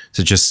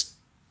just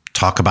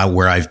talk about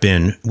where I've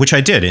been, which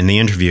I did in the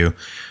interview.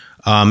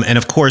 And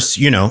of course,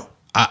 you know,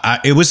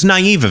 it was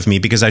naive of me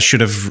because I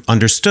should have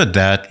understood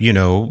that, you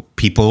know,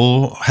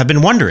 people have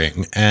been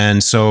wondering.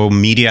 And so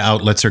media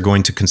outlets are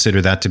going to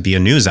consider that to be a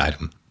news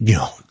item. You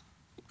know,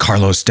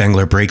 Carlos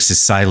Dengler breaks his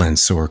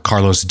silence, or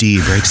Carlos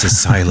D breaks his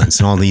silence,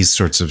 and all these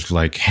sorts of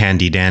like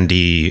handy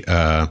dandy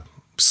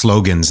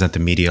slogans that the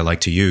media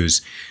like to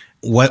use.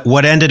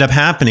 What ended up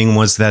happening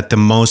was that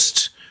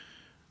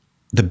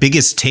the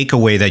biggest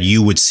takeaway that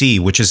you would see,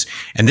 which is,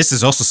 and this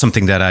is also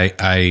something that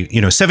I,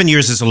 you know, 7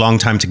 years is a long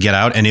time to get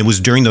out. And it was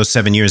during those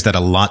 7 years that a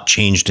lot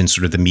changed in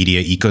sort of the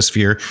media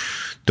ecosphere,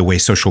 the way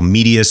social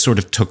media sort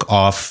of took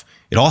off.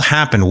 It all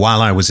happened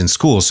while I was in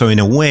school. So in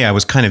a way, I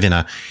was kind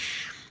of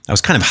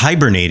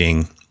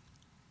hibernating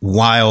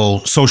while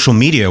social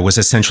media was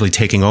essentially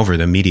taking over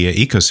the media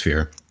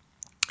ecosphere.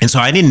 And so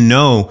I didn't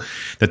know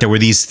that there were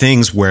these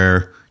things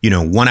where, you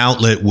know, one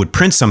outlet would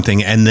print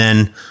something and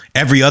then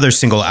every other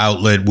single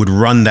outlet would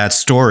run that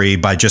story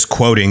by just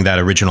quoting that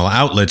original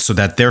outlet, so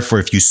that therefore,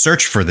 if you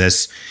search for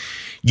this,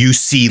 you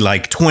see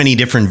like 20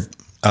 different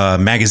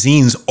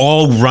magazines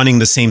all running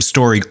the same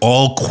story,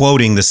 all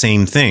quoting the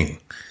same thing,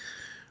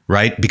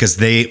 right? Because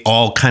they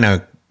all kind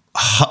of,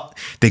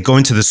 they go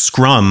into the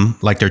scrum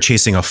like they're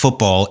chasing a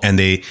football, and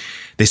they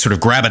sort of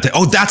grab at it.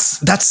 Oh, that's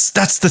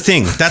the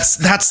thing.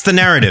 That's the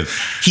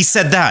narrative. He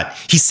said that.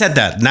 He said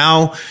that.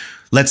 Now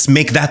let's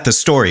make that the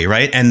story,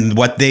 right? And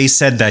what they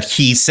said that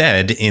he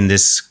said in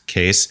this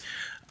case,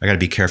 I got to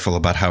be careful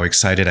about how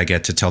excited I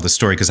get to tell the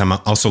story, because I'm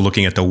also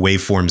looking at the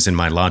waveforms in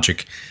my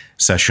Logic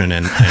session,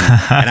 and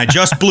I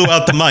just blew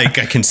out the mic.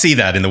 I can see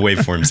that in the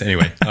waveforms.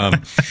 Anyway,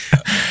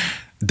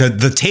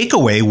 the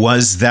takeaway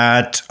was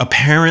that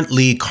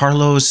apparently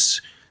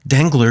Carlos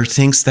Dengler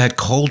thinks that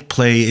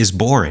Coldplay is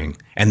boring,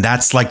 and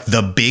that's like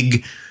the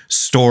big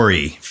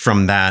story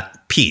from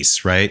that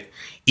piece, right?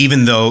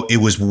 Even though it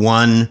was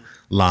one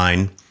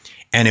line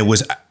and it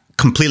was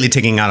completely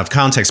taken out of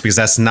context, because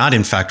that's not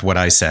in fact what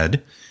I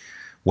said.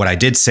 What I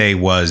did say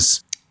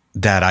was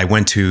that I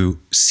went to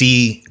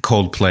see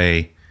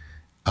Coldplay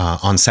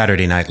on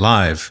Saturday Night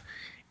Live,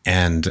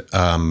 and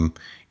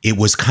it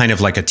was kind of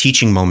like a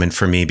teaching moment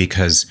for me,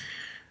 because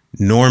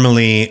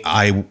normally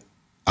I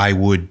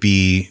would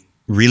be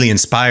really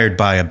inspired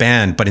by a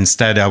band, but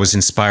instead I was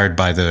inspired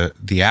by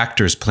the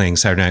actors playing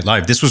Saturday Night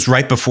Live. This was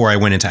right before I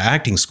went into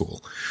acting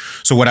school.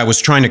 So what I was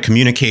trying to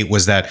communicate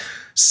was that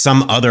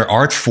some other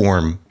art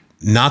form,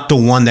 not the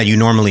one that you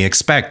normally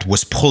expect,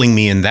 was pulling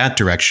me in that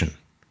direction.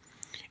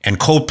 And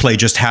Coldplay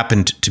just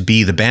happened to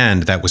be the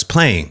band that was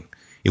playing.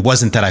 It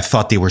wasn't that I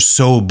thought they were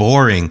so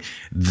boring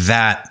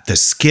that the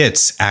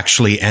skits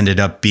actually ended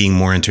up being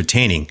more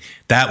entertaining.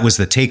 That was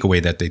the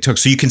takeaway that they took.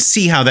 So you can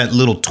see how that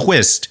little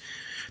twist,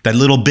 that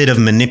little bit of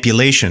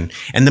manipulation,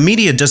 and the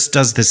media just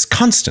does this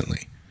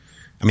constantly.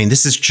 I mean,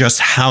 this is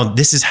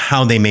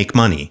how they make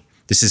money.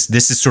 This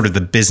is sort of the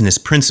business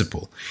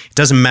principle. It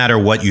doesn't matter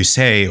what you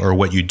say or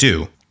what you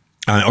do,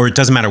 or it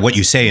doesn't matter what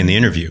you say in the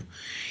interview.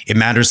 It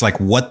matters like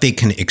what they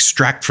can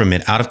extract from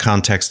it out of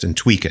context and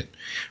tweak it.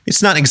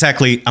 It's not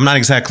exactly, I'm not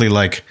exactly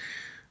like,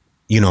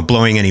 you know,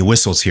 blowing any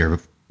whistles here.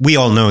 We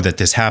all know that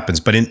this happens,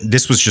 but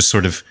this was just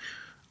sort of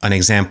an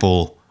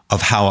example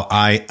of how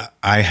I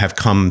have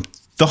come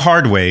the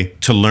hard way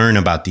to learn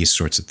about these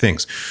sorts of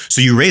things. So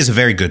you raise a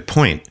very good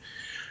point,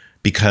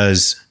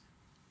 because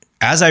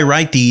as I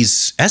write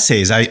these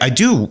essays, I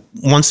do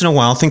once in a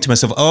while think to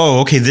myself,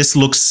 oh, okay, this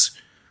looks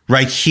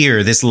right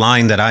here, this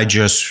line that I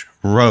just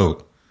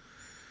wrote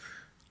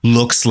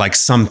looks like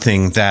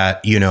something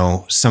that, you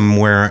know,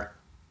 somewhere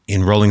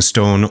in Rolling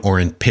Stone or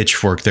in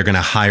Pitchfork, they're going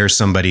to hire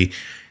somebody,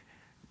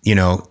 you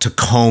know, to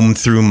comb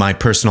through my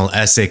personal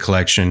essay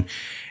collection,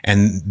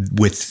 and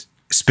with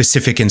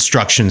specific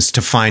instructions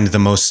to find the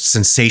most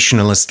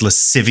sensationalist,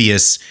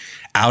 lascivious,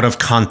 out of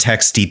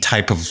contexty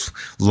type of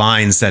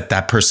lines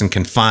that person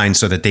can find,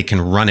 so that they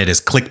can run it as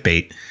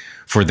clickbait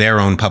for their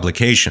own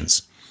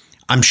publications.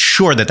 I'm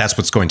sure that that's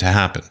what's going to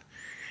happen,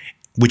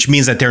 which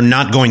means that they're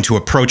not going to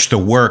approach the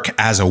work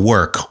as a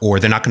work,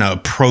 or they're not going to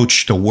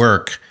approach the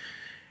work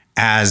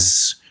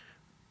as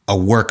a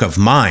work of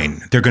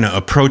mine. They're going to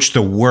approach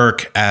the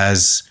work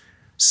as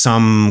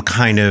some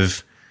kind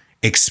of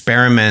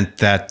experiment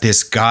that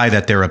this guy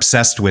that they're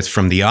obsessed with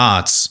from the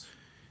aughts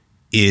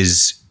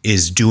is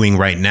doing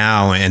right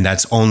now, and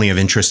that's only of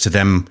interest to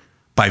them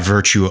by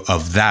virtue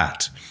of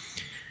that.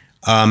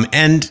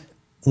 And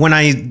when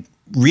I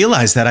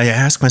realized that, I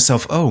asked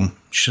myself, oh,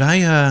 should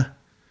I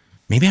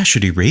maybe I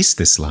should erase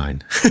this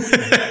line.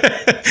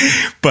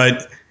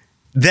 But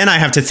then I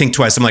have to think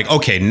twice. I'm like,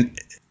 okay,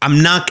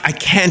 I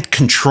can't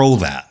control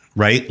that,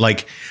 right?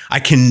 Like, I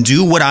can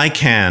do what I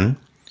can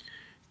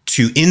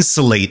to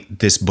insulate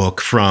this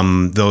book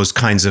from those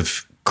kinds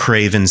of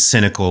craven,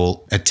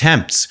 cynical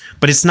attempts,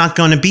 but it's not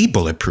going to be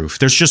bulletproof.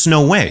 There's just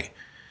no way,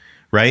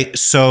 right?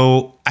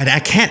 So I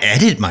can't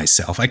edit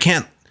myself. I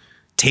can't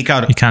take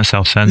out. You can't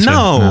self-censor.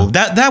 No,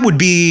 that would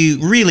be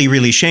really,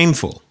 really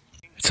shameful.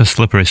 It's a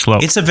slippery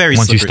slope. It's a very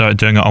once slippery. You start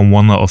doing it on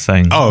one little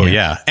thing. Oh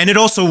yeah, and it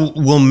also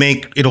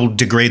it'll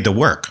degrade the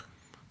work,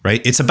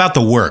 right? It's about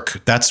the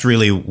work. That's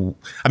really.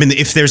 I mean,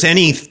 if there's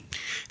any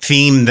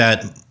theme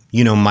that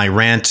my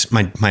rant,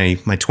 my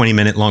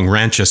 20-minute long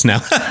rant just now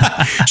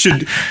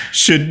should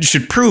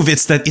prove,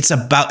 it's that it's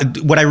about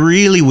what I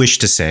really wish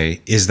to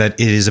say is that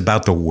it is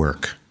about the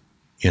work.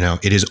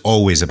 It is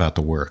always about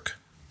the work.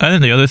 I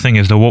think the other thing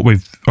is that what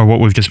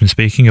we've just been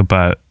speaking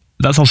about,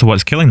 that's also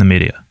what's killing the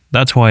media.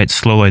 That's why it's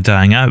slowly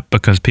dying out,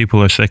 because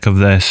people are sick of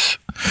this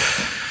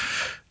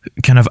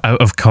kind of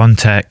out of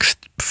context,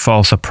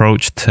 false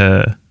approach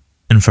to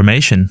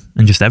information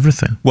and just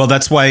everything. Well,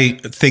 that's why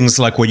things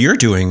like what you're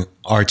doing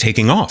are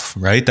taking off,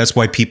 right? That's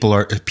why people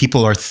are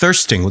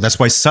thirsting. That's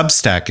why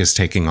Substack is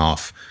taking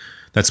off.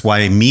 That's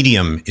why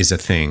Medium is a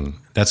thing.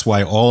 That's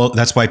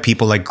why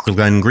people like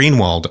Glenn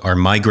Greenwald are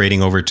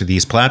migrating over to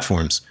these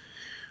platforms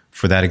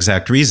for that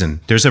exact reason.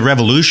 There's a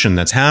revolution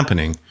that's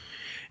happening.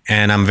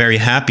 And I'm very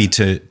happy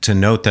to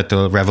note that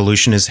the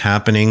revolution is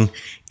happening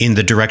in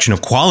the direction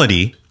of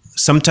quality.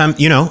 Sometimes,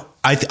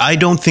 I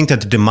don't think that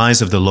the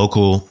demise of the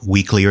local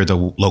weekly or the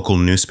local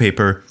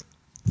newspaper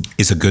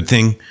is a good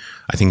thing.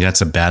 I think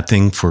that's a bad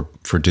thing for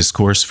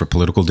discourse, for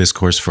political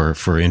discourse,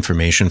 for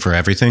information, for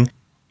everything.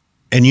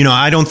 And,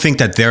 I don't think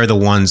that they're the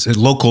ones,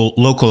 local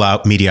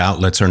media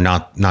outlets are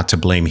not to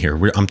blame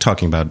here. I'm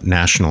talking about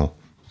national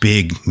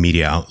big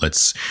media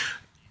outlets.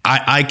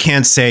 I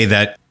can't say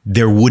that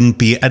there wouldn't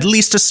be at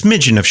least a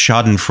smidgen of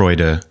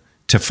schadenfreude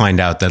to find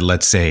out that,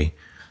 let's say,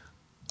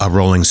 a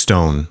Rolling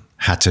Stone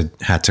had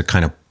to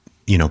kind of,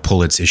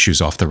 pull its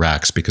issues off the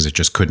racks because it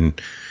just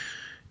couldn't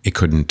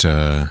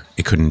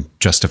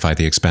justify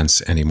the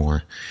expense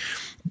anymore.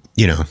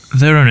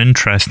 They're an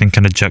interesting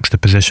kind of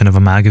juxtaposition of a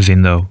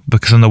magazine, though,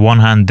 because on the one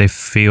hand, they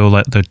feel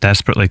like they're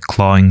desperately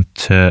clawing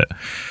to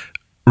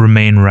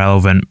remain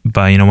relevant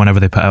by, whenever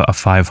they put out a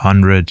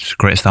 500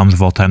 greatest albums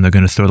of all time, they're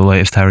going to throw the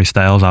latest Harry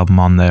Styles album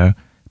on there.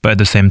 But at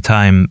the same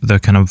time, they're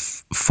kind of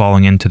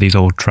falling into these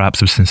old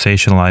traps of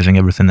sensationalizing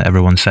everything that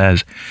everyone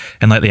says.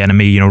 And like the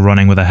Enemy,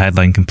 running with a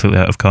headline completely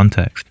out of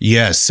context.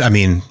 Yes. I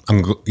mean,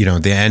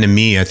 the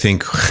Enemy, I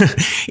think,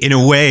 in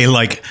a way,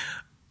 like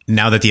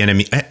now that the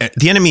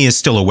Enemy is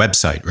still a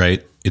website,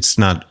 right? It's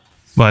not.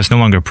 Well, it's no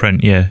longer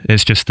print. Yeah.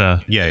 It's just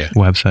a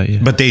website.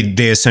 Yeah. But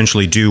they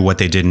essentially do what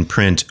they did in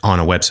print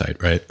on a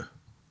website, right?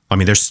 I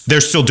mean,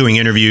 they're still doing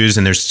interviews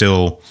and they're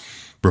still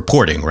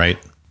reporting, right?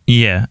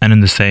 Yeah. And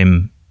in the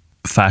same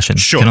fashion,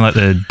 sure, kind of like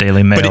the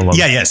Daily Mail.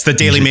 The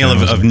Daily Mail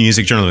of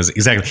music journalism,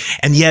 exactly.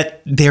 And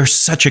yet they're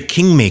such a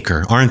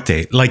kingmaker, aren't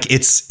they? Like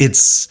it's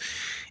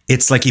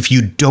like if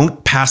you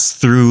don't pass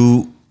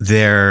through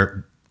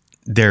their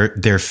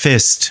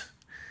fist,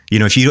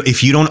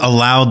 if you don't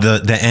allow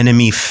the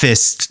enemy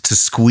fist to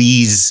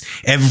squeeze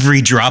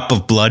every drop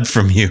of blood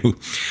from you,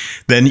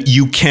 then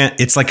you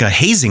can't. It's like a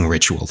hazing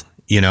ritual,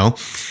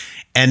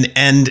 and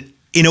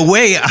in a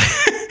way.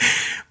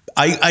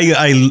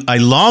 I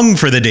long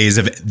for the days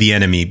of the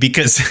Enemy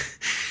because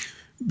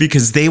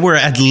they were,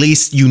 at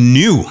least you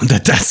knew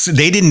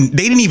they didn't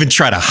even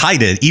try to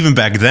hide it. Even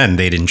back then,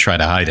 they didn't try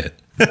to hide it.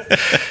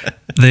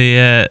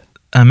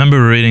 I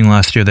remember reading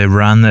last year, they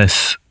ran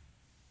this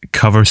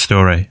cover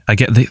story.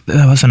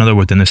 That's another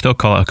word, and they still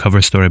call it a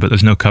cover story, but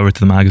there's no cover to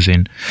the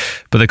magazine.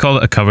 But they call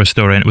it a cover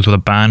story, and it was with a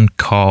band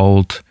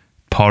called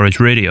Porridge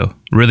Radio.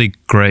 Really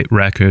great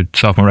record,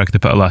 sophomore record they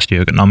put out last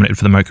year. Got nominated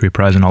for the Mercury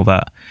Prize and all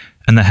that.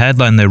 And the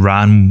headline they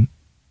ran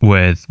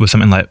with was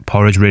something like,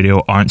 Porridge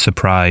Radio aren't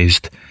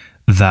surprised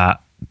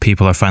that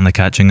people are finally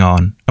catching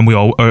on. And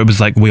it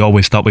was like, we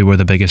always thought we were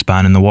the biggest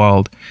band in the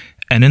world.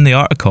 And in the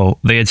article,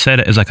 they had said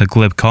it as like a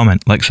glib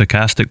comment, like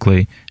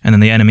sarcastically. And then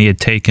the Enemy had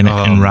taken it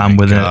and ran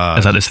with it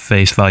as like this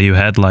face value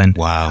headline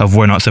of,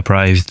 we're not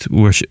surprised,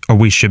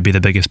 we should be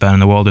the biggest band in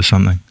the world or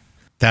something.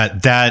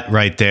 That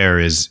right there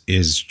is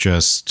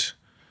just,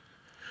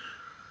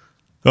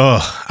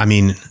 I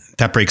mean,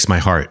 that breaks my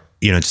heart.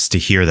 Just to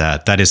hear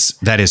that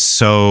is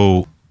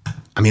so,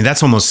 I mean,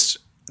 that's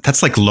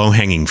like low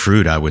hanging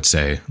fruit, I would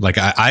say. Like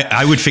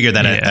I would figure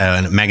that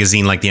a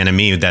magazine like the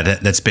Enemy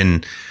that's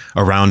been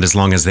around as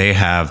long as they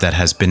have, that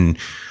has been,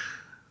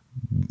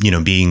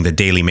 being the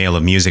Daily Mail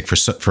of music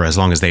for as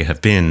long as they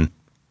have been,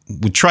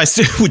 would try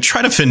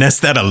to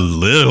finesse that a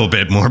little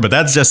bit more, but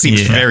that just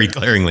seems very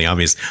glaringly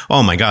obvious.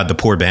 Oh my God, the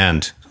poor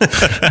band.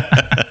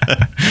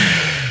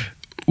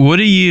 What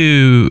do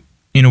you,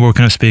 we're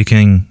kind of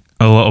speaking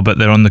a little bit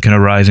there on the kind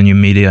of rise in new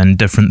media and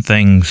different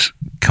things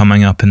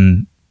coming up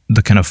in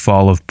the kind of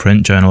fall of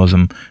print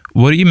journalism.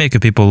 What do you make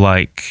of people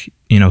like,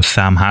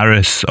 Sam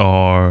Harris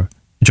or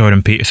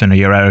Jordan Peterson or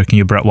your Eric and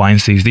your Brett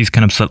Weinsteins, these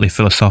kind of slightly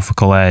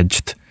philosophical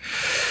edged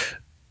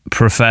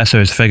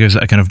professors, figures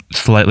that are kind of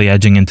slightly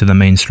edging into the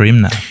mainstream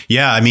now?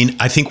 Yeah, I mean,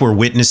 I think we're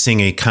witnessing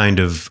a kind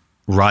of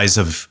rise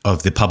of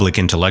the public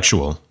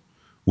intellectual,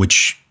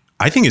 which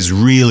I think is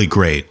really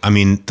great. I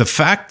mean, the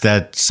fact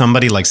that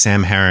somebody like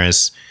Sam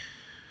Harris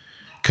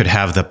could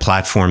have the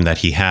platform that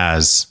he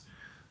has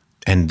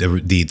and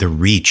the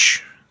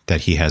reach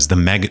that he has, the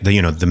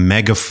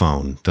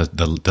megaphone,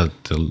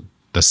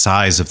 the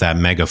size of that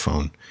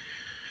megaphone.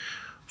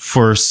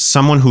 For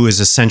someone who is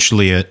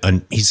essentially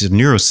he's a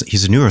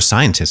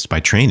neuroscientist by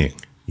training,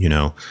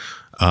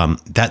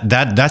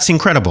 that's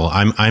incredible.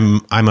 I'm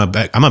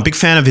a big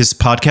fan of his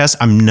podcast.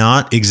 I'm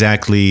not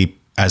exactly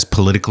as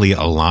politically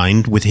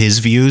aligned with his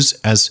views,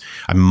 as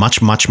I'm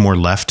much more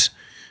left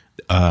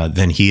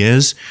than he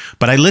is.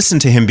 But I listen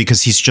to him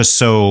because he's just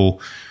so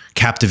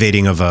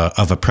captivating of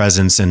a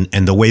presence, and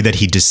the way that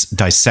he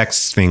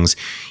dissects things.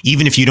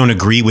 Even if you don't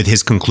agree with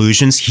his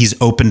conclusions, he's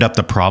opened up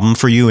the problem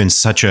for you in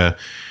such a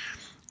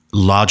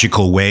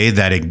logical way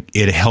that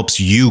it helps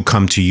you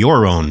come to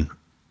your own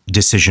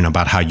decision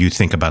about how you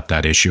think about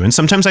that issue. And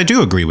sometimes I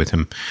do agree with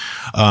him.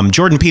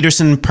 Jordan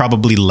Peterson,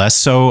 probably less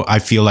so. I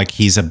feel like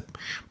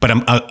but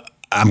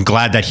I'm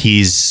glad that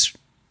he's,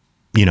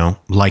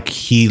 like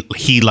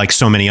he like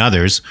so many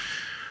others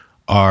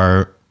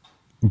are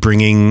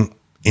bringing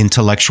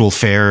intellectual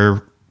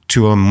fare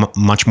to a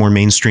much more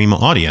mainstream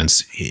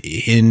audience.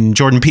 In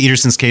Jordan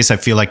Peterson's case, I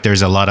feel like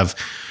there's a lot of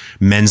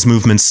men's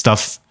movement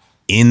stuff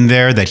in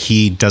there that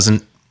he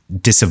doesn't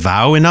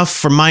disavow enough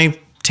for my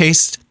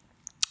taste.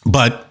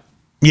 But,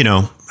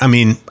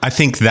 I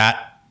think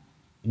that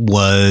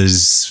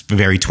was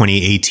very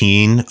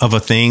 2018 of a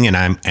thing. And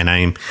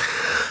I'm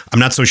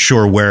not so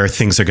sure where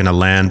things are going to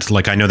land.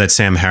 Like, I know that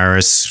Sam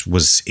Harris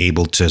was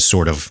able to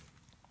sort of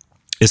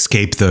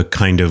escape the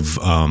kind of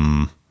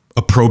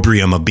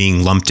opprobrium of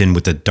being lumped in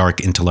with the dark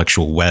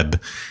intellectual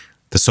web,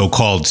 the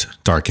so-called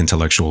dark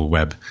intellectual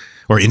web.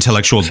 Or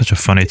intellectual, such a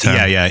funny term.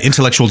 Yeah.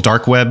 Intellectual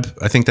dark web.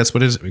 I think that's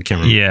what it is. I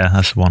can't remember. Yeah,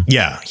 that's the one.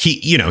 Yeah.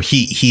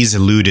 He's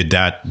eluded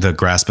the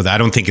grasp of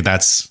that. I think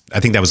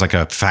that was like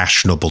a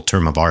fashionable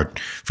term of art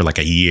for like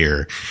a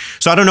year.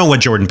 So I don't know what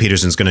Jordan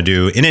Peterson's going to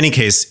do. In any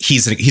case,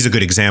 he's a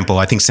good example.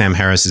 I think Sam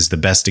Harris is the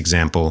best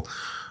example.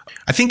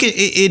 I think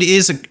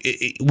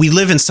we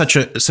live in such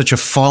a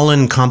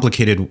fallen,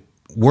 complicated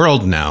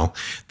world now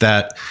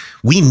that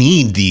we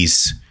need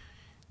these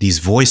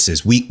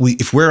voices. We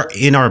if we're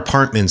in our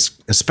apartments,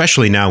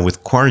 especially now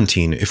with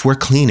quarantine, if we're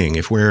cleaning,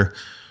 if we're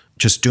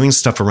just doing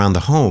stuff around the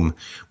home,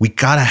 we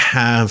gotta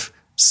have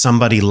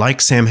somebody like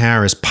Sam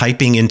Harris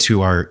piping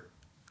into our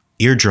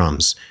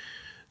eardrums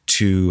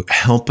to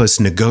help us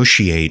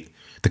negotiate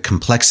the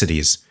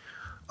complexities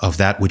of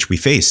that which we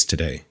face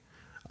today.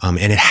 And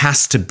it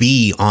has to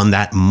be on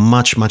that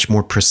much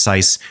more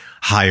precise,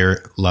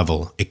 higher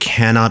level. It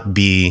cannot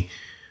be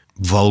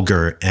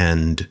vulgar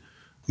and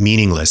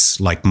meaningless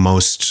like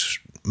most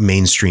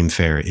mainstream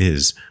fare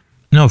is.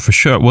 No, for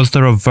sure. Was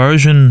there a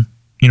version,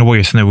 what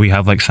you're saying that we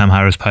have like Sam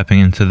Harris piping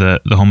into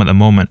the home at the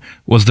moment,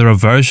 was there a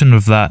version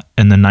of that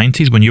in the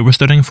 90s when you were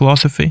studying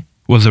philosophy?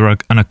 Was there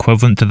an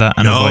equivalent to that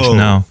in a voice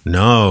now?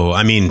 No.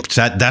 I mean,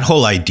 that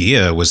whole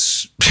idea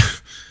was,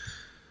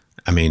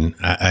 I mean,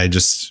 I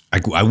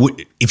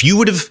would, if you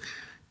would have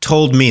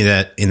told me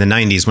that in the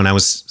 90s when I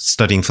was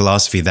studying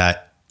philosophy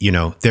that,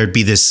 there'd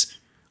be this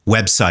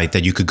website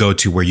that you could go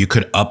to where you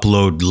could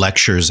upload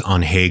lectures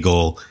on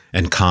Hegel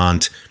and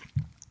Kant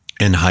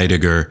and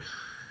Heidegger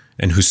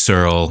and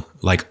Husserl,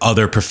 like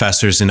other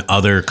professors in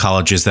other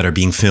colleges that are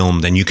being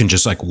filmed, and you can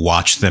just like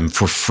watch them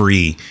for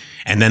free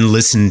and then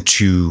listen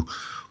to,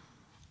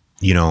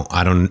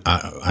 I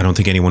don't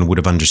think anyone would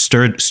have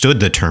understood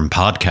the term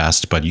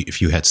podcast, but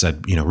if you had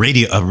said,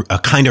 radio, a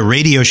kind of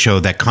radio show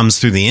that comes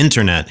through the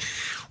internet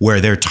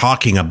where they're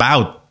talking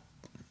about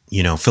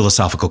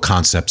philosophical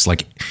concepts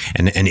like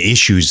and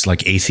issues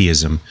like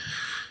atheism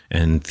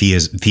and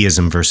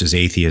theism versus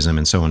atheism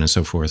and so on and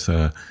so forth.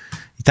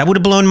 That would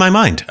have blown my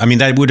mind. I mean,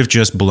 that would have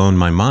just blown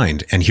my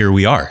mind. And here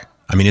we are.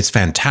 I mean, it's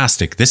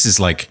fantastic. This is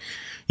like,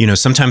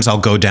 sometimes I'll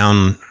go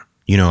down,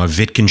 a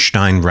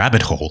Wittgenstein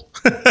rabbit hole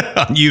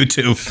on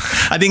YouTube.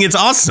 I think it's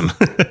awesome.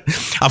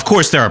 Of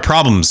course, there are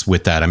problems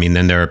with that. I mean,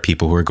 then there are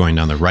people who are going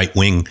down the right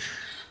wing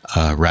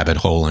rabbit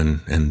hole,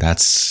 and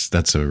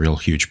that's a real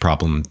huge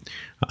problem.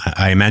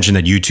 I imagine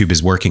that YouTube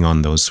is working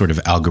on those sort of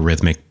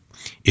algorithmic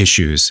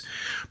issues.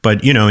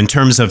 But, in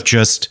terms of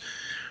just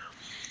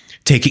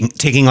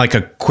taking like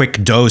a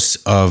quick dose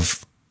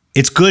of,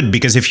 it's good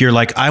because if you're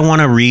like, I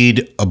want to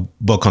read a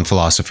book on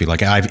philosophy,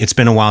 like it's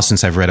been a while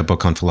since I've read a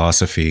book on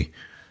philosophy,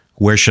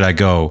 where should I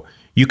go?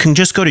 You can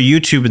just go to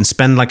YouTube and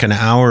spend like an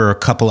hour or a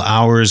couple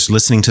hours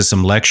listening to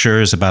some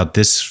lectures about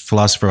this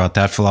philosopher, about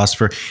that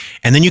philosopher.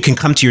 And then you can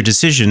come to your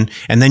decision,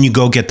 and then you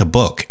go get the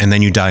book and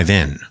then you dive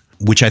in,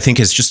 which I think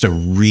is just a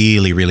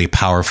really, really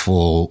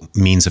powerful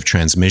means of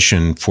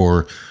transmission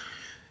for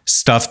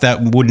stuff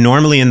that would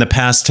normally in the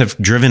past have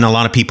driven a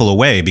lot of people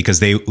away because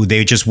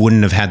they just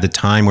wouldn't have had the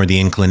time or the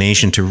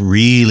inclination to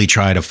really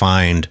try to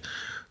find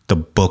the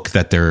book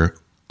that they're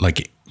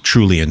like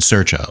truly in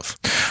search of.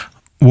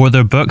 Were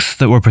there books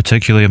that were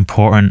particularly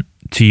important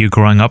to you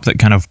growing up that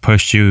kind of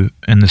pushed you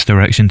in this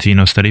direction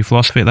to, study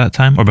philosophy at that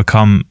time or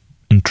become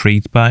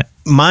intrigued by it?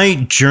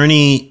 My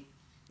journey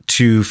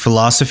to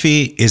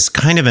philosophy is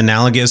kind of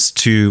analogous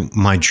to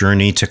my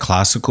journey to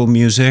classical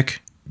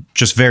music.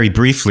 Just very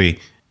briefly,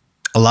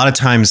 a lot of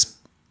times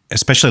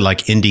especially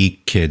like indie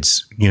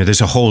kids, you know,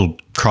 there's a whole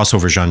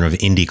crossover genre of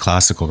indie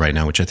classical right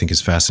now, which I think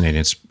is fascinating.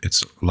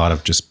 It's a lot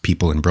of just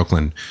people in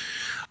Brooklyn,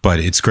 but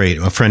it's great.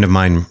 A friend of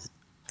mine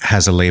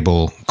has a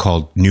label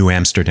called New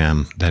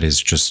Amsterdam that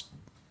is just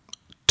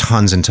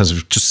tons and tons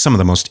of just some of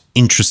the most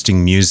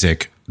interesting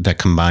music that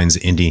combines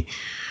indie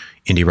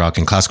rock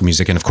and classical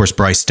music. And of course,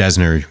 Bryce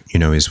Dessner, you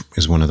know,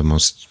 is one of the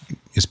most,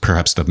 is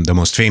perhaps the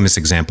most famous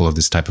example of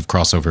this type of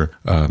crossover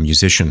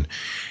musician.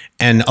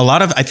 And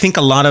I think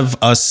a lot of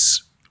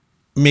us,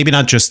 maybe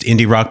not just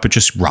indie rock, but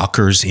just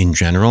rockers in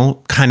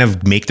general, kind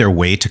of make their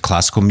way to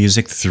classical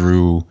music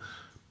through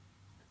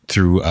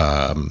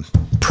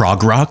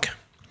prog rock.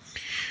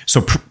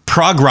 So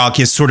prog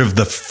rock is sort of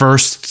the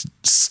first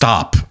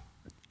stop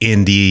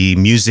in the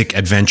music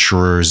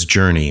adventurer's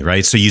journey,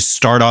 right? So you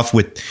start off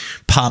with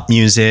pop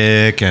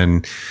music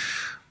and,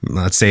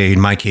 let's say in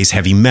my case,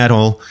 heavy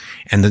metal.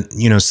 And then,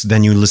 you know, so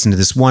then you listen to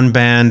this one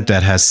band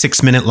that has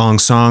 6-minute long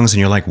songs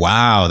and you're like,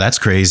 wow, that's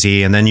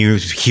crazy. And then you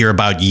hear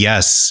about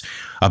Yes,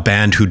 a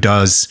band who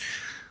does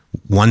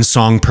one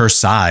song per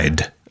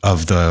side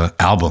of the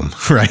album,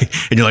 right?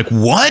 And you're like,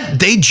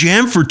 what? They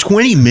jam for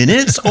 20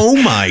 minutes? Oh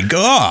my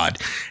God.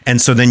 And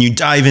so then you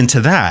dive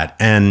into that.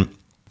 And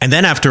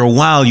then after a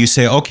while you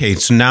say, okay,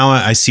 so now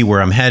I see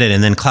where I'm headed.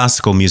 And then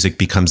classical music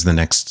becomes the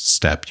next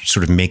step. You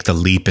sort of make the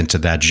leap into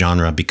that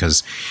genre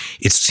because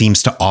it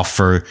seems to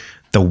offer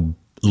the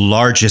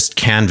largest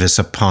canvas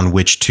upon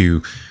which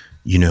to,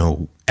 you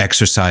know,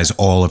 exercise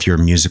all of your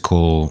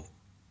musical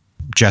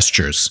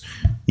gestures,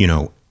 you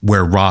know,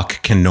 where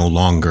rock can no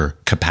longer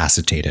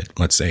capacitate it,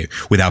 let's say,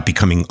 without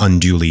becoming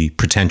unduly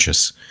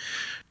pretentious.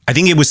 I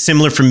think it was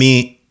similar for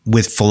me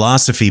with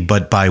philosophy,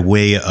 but by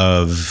way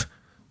of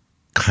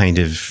kind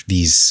of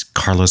these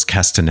Carlos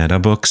Castaneda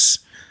books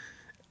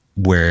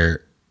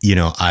where, you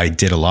know, I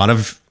did a lot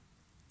of,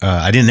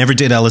 never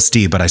did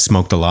LSD, but I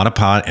smoked a lot of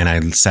pot and I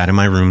sat in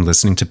my room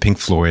listening to Pink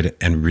Floyd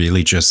and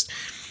really just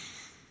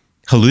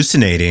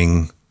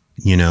hallucinating,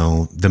 you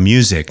know, the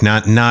music,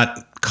 not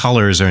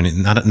colors or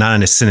not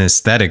in a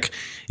synesthetic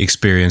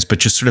experience, but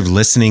just sort of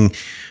listening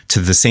to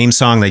the same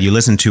song that you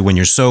listen to when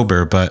you're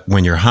sober, but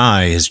when you're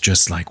high is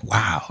just like,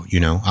 wow, you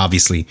know,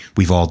 obviously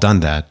we've all done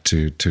that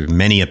to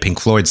many a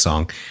Pink Floyd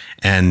song.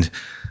 And,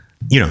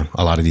 you know,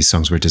 a lot of these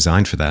songs were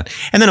designed for that.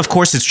 And then of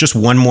course it's just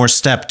one more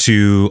step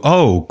to,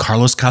 oh,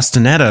 Carlos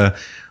Castaneda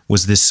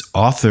was this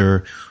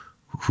author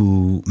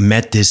who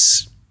met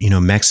this, you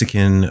know,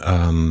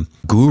 Mexican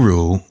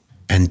guru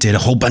and did a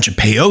whole bunch of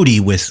peyote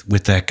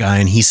with that guy.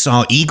 And he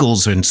saw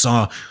eagles and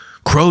saw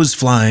crows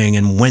flying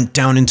and went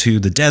down into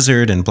the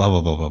desert and blah,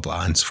 blah, blah, blah,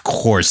 blah. And of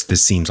course,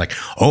 this seems like,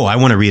 oh, I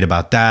want to read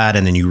about that.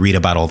 And then you read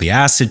about all the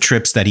acid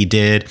trips that he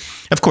did.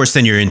 Of course,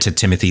 then you're into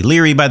Timothy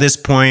Leary by this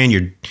point.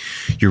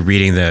 You're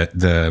reading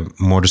the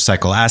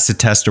motorcycle acid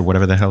test or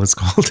whatever the hell it's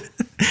called.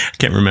 I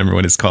can't remember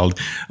what it's called.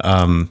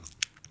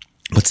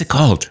 What's it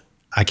called?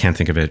 I can't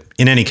think of it.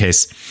 In any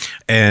case,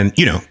 and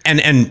you know,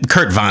 and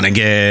Kurt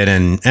Vonnegut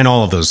and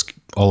all of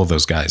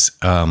those guys.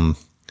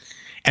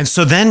 And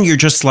so then you're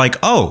just like,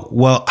 oh,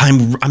 well,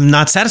 I'm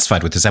not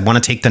satisfied with this. I want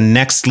to take the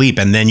next leap.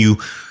 And then you,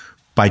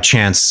 by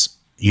chance,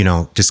 you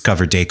know,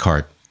 discover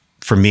Descartes.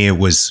 For me, it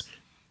was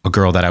a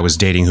girl that I was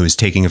dating who was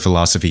taking a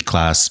philosophy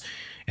class,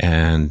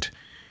 and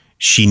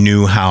she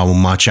knew how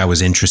much I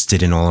was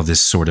interested in all of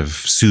this sort of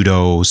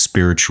pseudo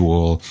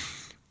spiritual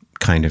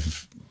kind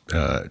of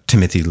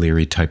Timothy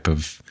Leary type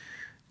of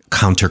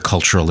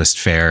counterculturalist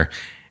fare,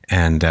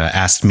 and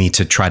asked me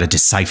to try to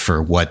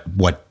decipher what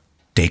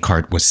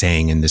Descartes was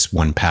saying in this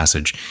one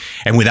passage.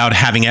 And without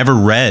having ever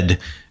read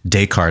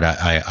Descartes,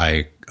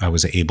 I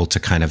was able to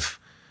kind of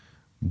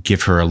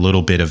give her a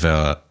little bit of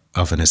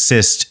an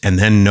assist, and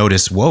then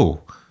notice,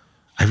 whoa,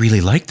 I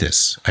really like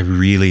this.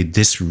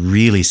 This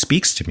really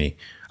speaks to me.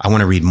 I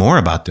want to read more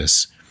about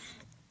this.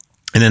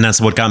 And then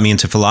that's what got me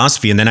into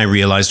philosophy. And then I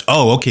realized,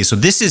 oh, okay, so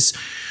this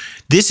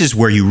is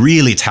where you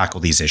really tackle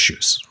these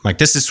issues. Like,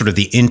 this is sort of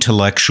the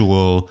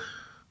intellectual,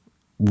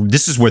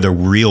 this is where the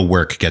real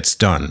work gets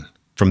done.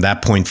 From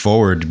that point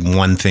forward,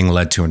 one thing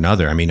led to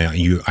another. I mean,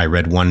 I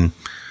read one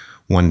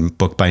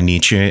book by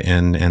Nietzsche,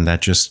 and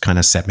that just kind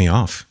of set me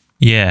off.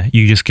 Yeah,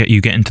 you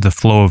get into the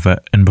flow of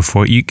it, and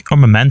or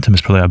momentum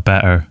is probably a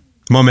better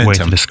way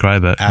to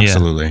describe it.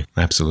 Absolutely,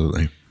 yeah.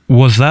 Absolutely.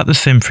 Was that the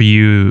same for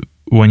you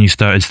when you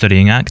started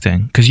studying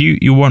acting? Because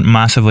you weren't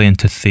massively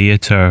into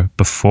theater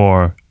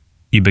before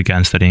you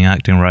began studying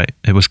acting, right?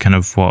 It was kind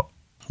of what?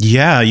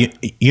 Yeah,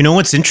 you know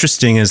what's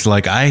interesting is,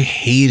 like, I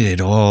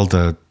hated all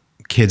the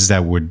kids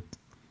that would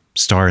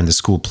star in the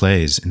school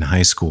plays in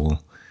high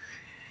school.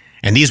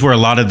 And these were a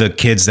lot of the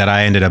kids that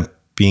I ended up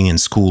being in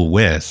school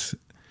with.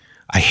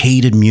 I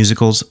hated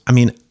musicals. I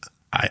mean,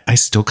 I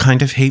still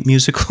kind of hate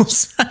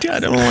musicals. I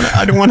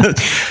don't want to,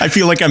 I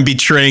feel like I'm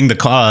betraying the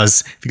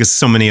cause because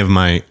so many of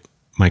my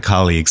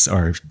colleagues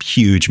are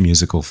huge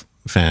musical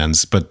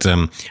fans. But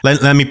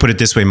let me put it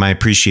this way. My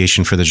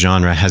appreciation for the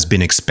genre has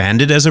been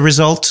expanded as a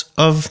result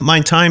of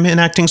my time in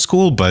acting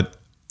school, but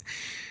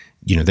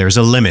you know, there's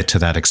a limit to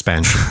that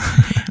expansion.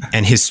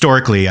 And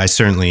historically, I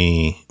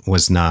certainly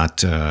was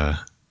not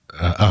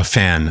a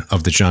fan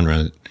of the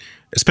genre.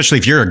 Especially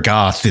if you're a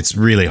goth, it's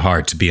really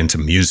hard to be into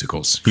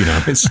musicals. You know,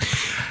 it's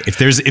if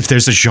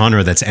there's a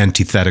genre that's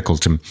antithetical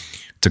to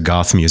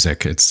goth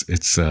music, it's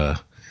the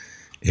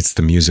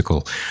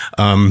musical.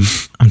 I'm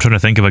trying to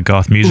think of a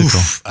goth musical.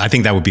 Oof, I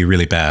think that would be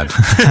really bad.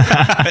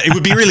 It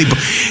would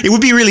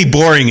be really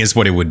boring, is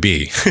what it would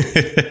be.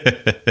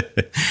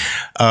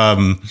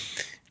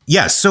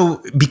 Yeah.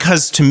 So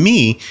because to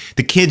me,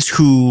 the kids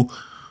who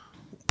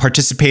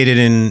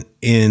participated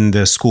in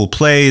the school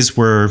plays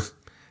were,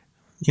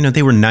 you know,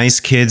 they were nice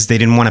kids. They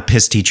didn't want to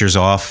piss teachers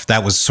off.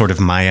 That was sort of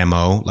my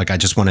MO. Like, I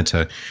just wanted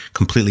to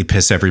completely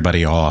piss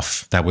everybody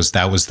off. That was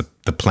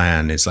the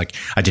plan. Is like,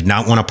 I did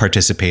not want to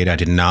participate. I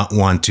did not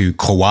want to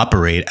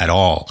cooperate at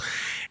all.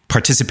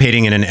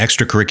 Participating in an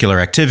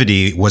extracurricular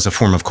activity was a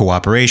form of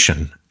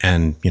cooperation.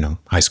 And, you know,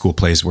 high school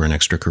plays were an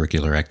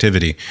extracurricular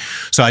activity.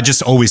 So I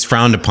just always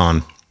frowned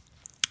upon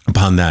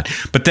that.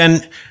 But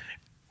then,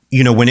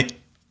 you know, when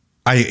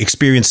I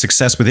experienced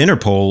success with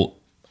Interpol,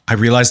 I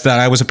realized that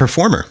I was a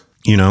performer.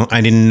 You know, I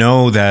didn't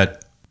know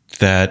that,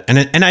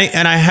 and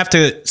I have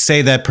to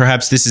say that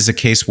perhaps this is a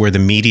case where the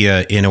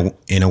media,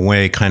 in a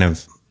way, kind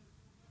of,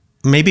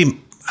 maybe,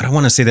 I don't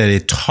want to say that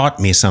it taught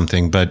me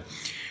something, but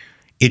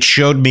it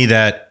showed me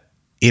that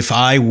if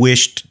I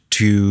wished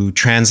to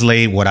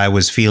translate what I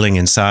was feeling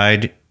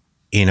inside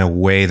in a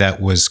way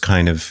that was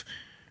kind of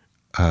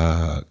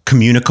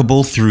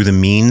communicable through the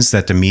means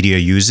that the media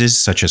uses,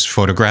 such as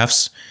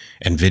photographs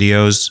and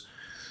videos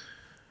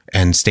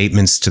and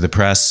statements to the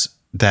press,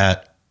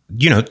 that,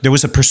 you know, there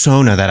was a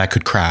persona that I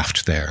could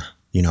craft there.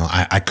 You know,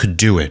 I could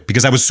do it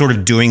because I was sort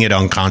of doing it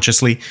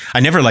unconsciously. I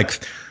never like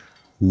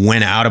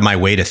went out of my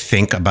way to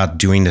think about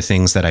doing the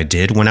things that I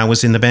did when I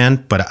was in the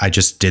band, but I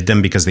just did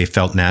them because they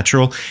felt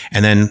natural.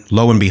 And then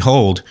lo and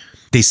behold,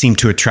 they seemed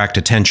to attract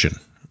attention,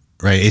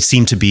 right? It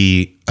seemed to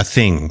be a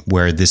thing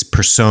where this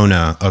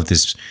persona of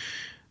this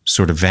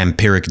sort of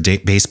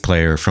vampiric bass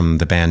player from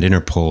the band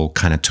Interpol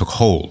kind of took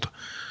hold.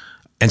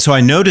 And so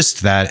I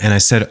noticed that and I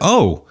said,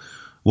 oh,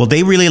 well,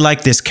 they really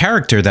like this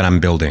character that I'm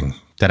building,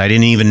 that I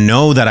didn't even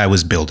know that I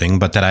was building,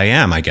 but that I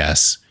am, I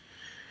guess.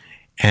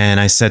 And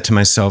I said to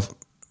myself,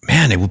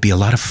 man, it would be a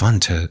lot of fun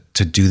to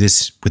do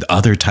this with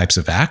other types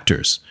of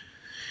actors.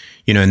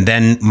 You know, and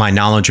then my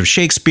knowledge of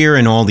Shakespeare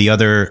and all the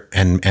other,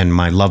 and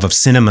my love of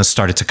cinema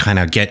started to kind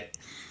of get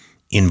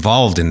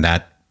involved in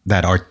that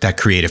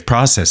creative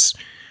process.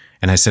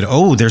 And I said,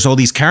 oh, there's all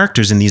these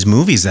characters in these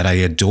movies that I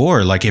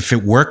adore. Like, if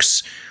it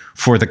works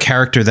for the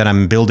character that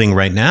I'm building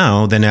right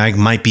now, then I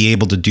might be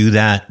able to do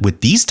that with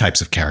these types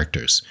of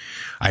characters.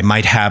 I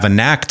might have a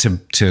knack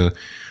to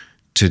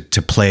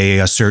play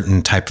a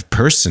certain type of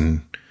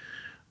person,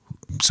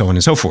 so on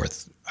and so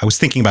forth. I was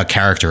thinking about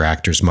character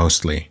actors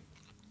mostly.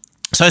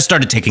 So I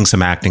started taking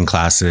some acting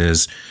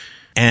classes,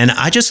 and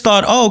I just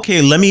thought, oh,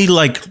 okay, let me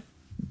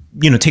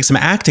take some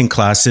acting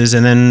classes,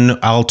 and then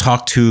I'll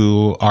talk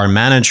to our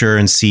manager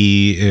and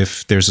see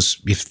if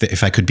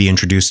if I could be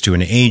introduced to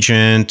an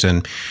agent,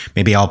 and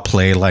maybe I'll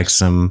play like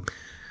some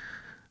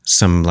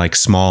like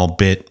small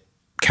bit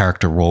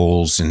character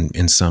roles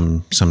in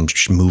some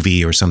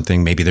movie or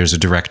something. Maybe there's a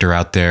director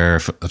out there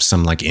of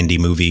some like indie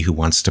movie who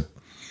wants to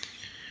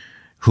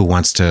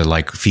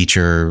like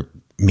feature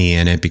me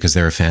in it because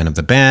they're a fan of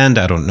the band.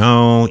 I don't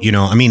know. You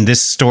know, I mean,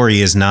 this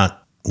story is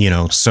not, you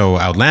know, so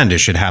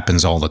outlandish. It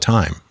happens all the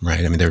time, right?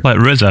 I mean, they're like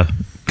RZA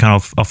kind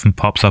of often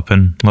pops up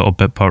in little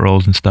bit part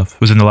roles and stuff.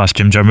 Was in the last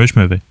Jim Jarmusch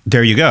movie.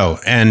 There you go.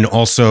 And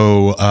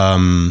also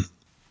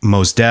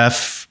Mos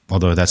Def,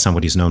 although that's not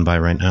what he's known by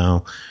right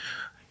now.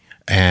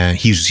 And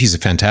he's a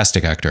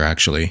fantastic actor,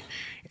 actually.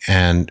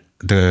 And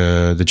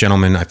the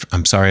gentleman,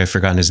 I'm sorry, I've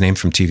forgotten his name,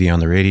 from TV on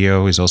the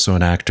Radio, is also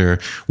an actor.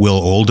 Will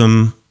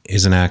Oldham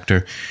is an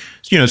actor.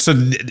 You know, so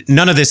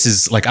none of this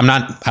is like,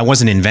 I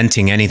wasn't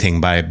inventing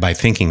anything by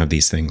thinking of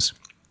these things.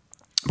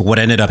 But what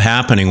ended up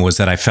happening was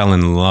that I fell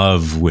in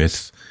love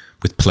with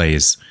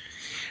plays.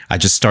 I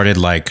just started,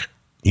 like,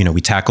 you know,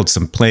 we tackled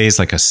some plays,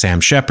 like a Sam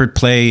Shepard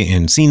play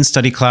in scene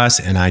study class.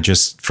 And I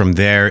just, from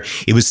there,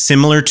 it was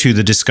similar to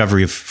the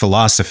discovery of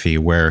philosophy,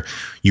 where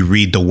you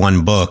read the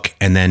one book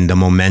and then the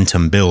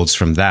momentum builds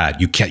from that.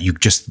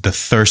 The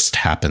thirst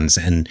happens.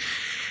 And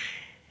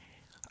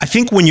I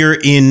think when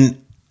you're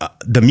in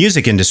the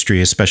music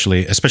industry,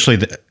 especially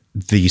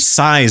the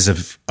size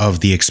of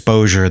the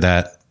exposure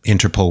that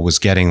Interpol was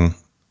getting,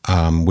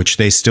 which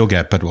they still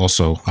get, but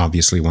also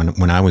obviously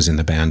when I was in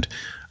the band.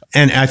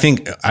 And I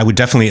think I would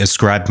definitely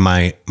ascribe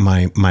my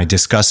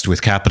disgust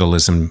with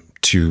capitalism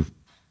to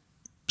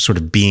sort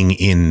of being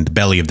in the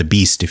belly of the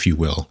beast, if you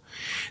will.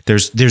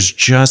 There's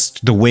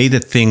just the way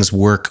that things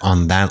work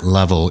on that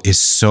level is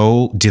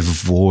so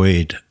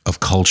devoid of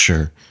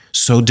culture,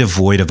 so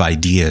devoid of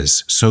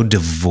ideas, so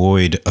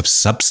devoid of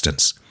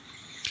substance.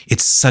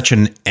 It's such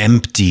an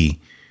empty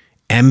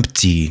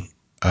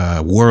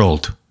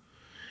world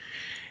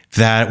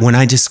that when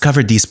I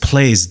discovered these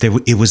plays,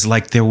 it was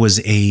like there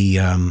was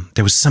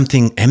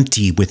something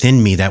empty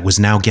within me that was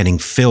now getting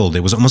filled.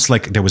 It was almost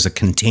like there was a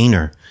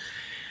container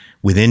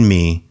within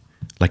me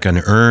like an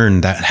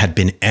urn that had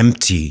been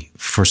empty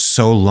for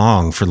so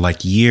long, for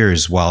like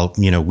years while,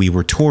 you know, we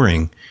were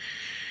touring,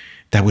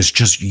 that was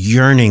just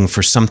yearning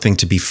for something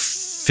to be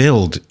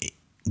filled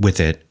with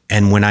it.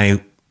 And when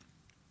I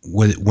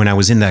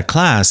was in that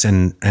class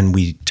and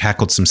we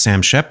tackled some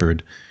Sam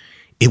Shepard,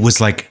 it was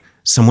like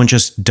someone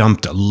just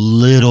dumped a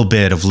little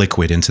bit of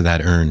liquid into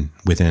that urn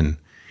within.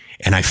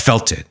 And I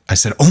felt it. I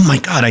said, oh my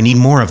God, I need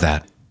more of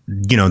that.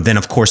 You know, then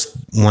of course,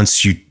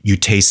 once you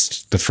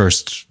taste the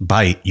first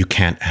bite, you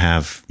can't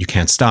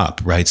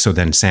stop, right? So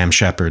then Sam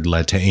Shepard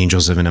led to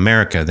Angels of an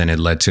America. Then it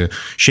led to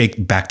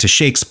back to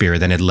Shakespeare.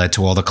 Then it led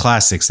to all the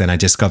classics. Then I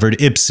discovered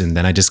Ibsen.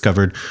 Then I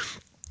discovered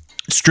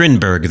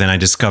Strindberg. Then I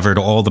discovered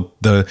all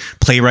the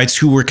playwrights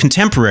who were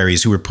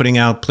contemporaries, who were putting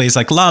out plays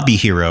like Lobby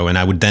Hero. And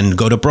I would then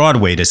go to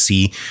Broadway to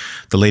see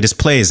the latest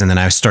plays. And then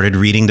I started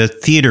reading the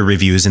theater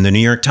reviews in the New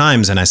York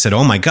Times. And I said,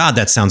 oh my God,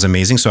 that sounds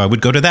amazing. So I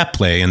would go to that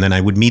play. And then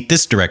I would meet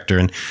this director.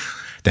 And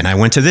then I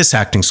went to this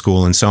acting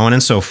school and so on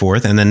and so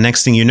forth. And then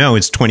next thing you know,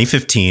 it's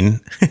 2015.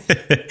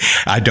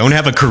 I don't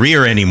have a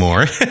career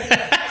anymore,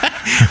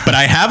 but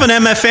I have an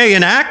MFA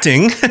in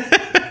acting.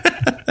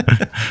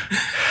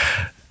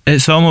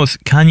 It's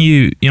almost, can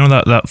you know,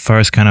 that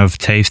first kind of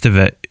taste of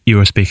it you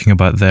were speaking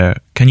about there,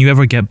 can you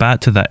ever get back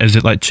to that? Is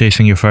it like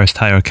chasing your first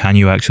high, or can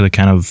you actually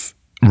kind of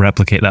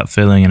replicate that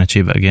feeling and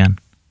achieve it again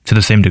to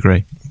the same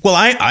degree? Well,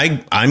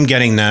 I'm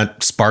getting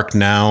that spark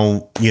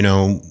now, you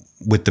know,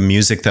 with the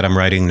music that I'm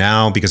writing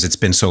now, because it's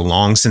been so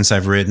long since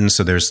I've written.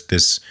 So there's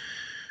this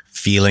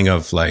feeling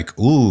of like,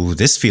 ooh,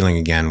 this feeling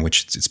again,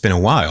 which it's been a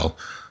while.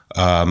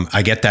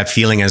 I get that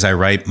feeling as I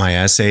write my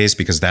essays,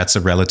 because that's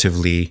a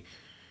relatively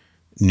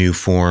new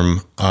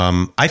form.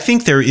 I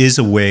think there is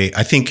a way.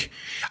 I think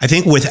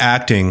with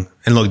acting,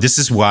 and look, this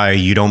is why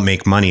you don't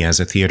make money as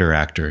a theater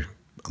actor.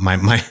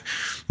 My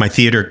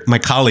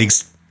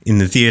colleagues in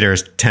the theater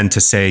tend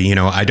to say, you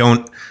know, I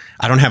don't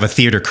have a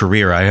theater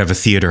career. I have a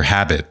theater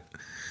habit.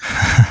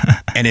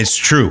 And it's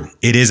true.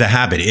 It is a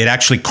habit. It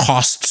actually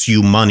costs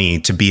you money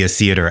to be a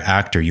theater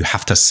actor. You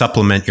have to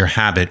supplement your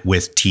habit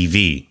with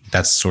TV.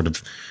 That's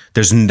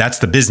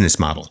the business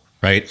model,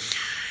 right?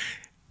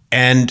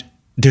 And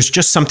there's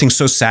just something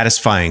so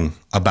satisfying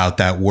about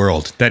that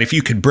world, that if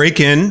you could break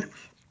in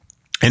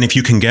and if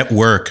you can get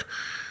work,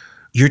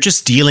 you're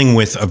just dealing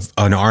with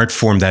an art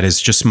form that is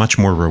just much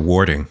more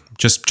rewarding,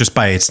 just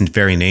by its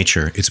very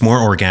nature. It's more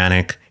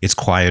organic. It's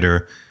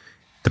quieter.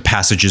 The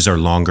passages are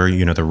longer.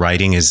 You know, the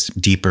writing is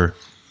deeper.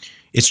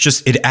 It's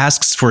just, it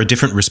asks for a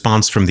different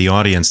response from the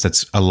audience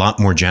that's a lot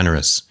more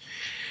generous.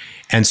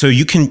 And so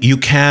you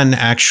can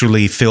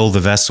actually fill the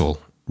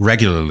vessel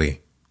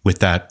regularly with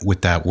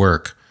that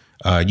work.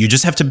 You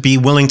just have to be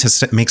willing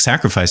to make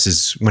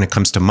sacrifices when it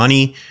comes to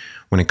money,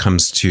 when it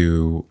comes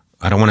to,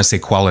 I don't want to say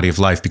quality of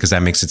life, because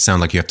that makes it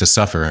sound like you have to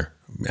suffer.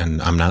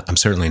 And I'm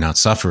certainly not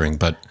suffering,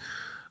 but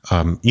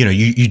you know,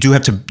 you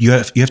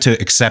have to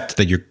accept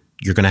that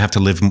you're going to have to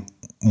live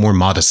more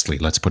modestly.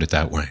 Let's put it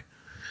that way.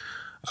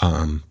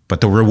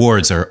 But the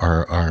rewards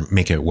are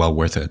make it well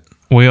worth it.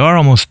 We are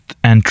almost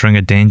entering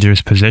a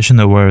dangerous position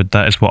though, where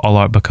that is what all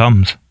art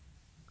becomes.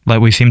 Like,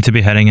 we seem to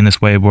be heading in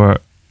this way where,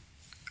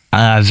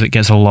 as it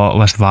gets a lot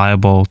less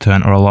viable to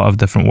enter a lot of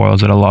different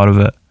worlds, and a lot of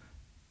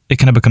it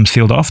kind of becomes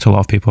sealed off to a lot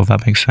of people, if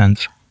that makes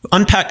sense.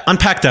 Unpack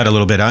that a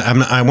little bit.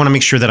 I want to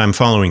make sure that I'm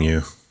following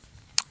you.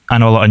 I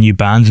know a lot of new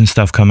bands and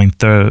stuff coming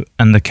through,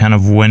 and the kind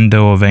of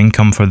window of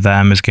income for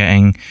them is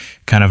getting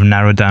kind of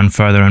narrowed down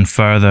further and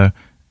further.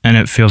 And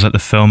it feels like the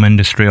film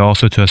industry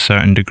also, to a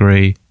certain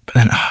degree. But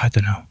then, I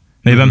don't know.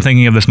 Maybe I'm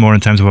thinking of this more in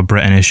terms of a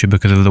Britain issue,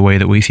 because of the way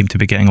that we seem to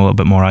be getting a little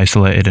bit more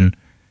isolated, and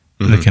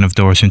the kind of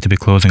doors seem to be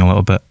closing a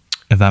little bit,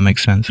 if that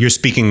makes sense. You're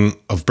speaking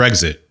of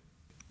Brexit.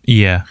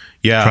 Yeah.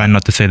 Trying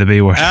not to say the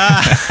B word.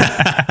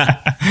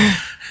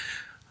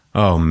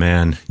 Oh,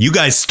 man. You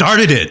guys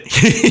started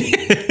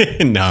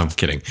it. No, I'm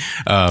kidding.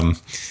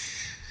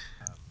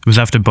 It was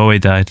after Bowie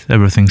died.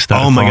 Everything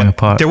started falling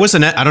apart. There was I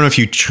don't know if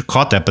you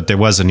caught that, but there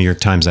was a New York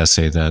Times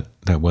essay that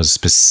was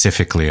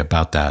specifically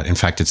about that. In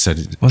fact, it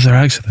said... Was there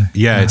actually?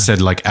 Yeah, it said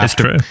like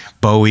after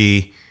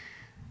Bowie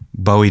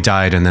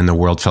died and then the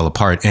world fell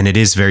apart. And it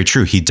is very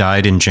true. He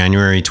died in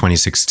January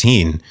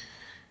 2016.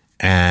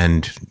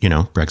 And, you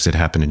know, Brexit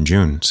happened in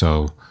June.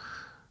 So,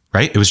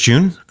 right? It was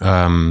June?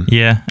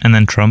 Yeah, and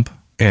then Trump.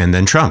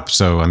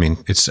 So, I mean,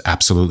 it's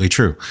absolutely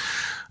true.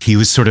 He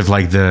was sort of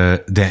like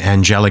the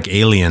angelic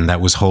alien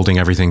that was holding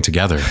everything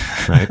together,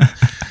 right?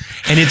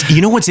 And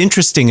you know what's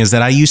interesting is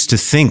that I used to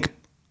think,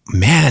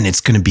 man,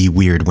 it's going to be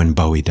weird when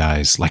Bowie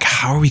dies. Like,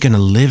 how are we going to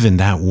live in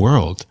that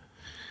world,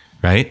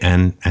 right?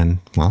 And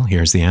well,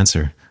 here's the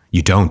answer: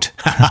 you don't.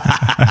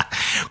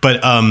 But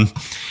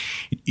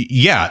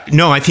yeah,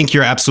 no, I think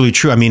you're absolutely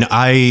true. I mean,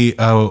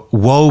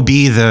 woe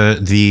be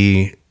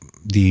the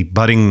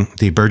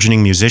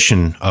burgeoning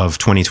musician of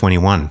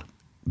 2021.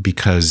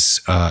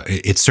 Because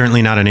it's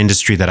certainly not an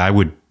industry that I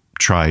would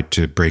try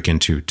to break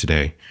into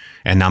today.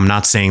 And I'm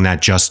not saying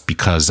that just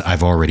because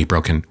I've already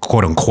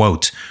quote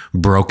unquote,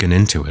 broken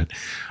into it.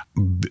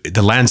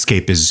 The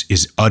landscape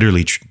is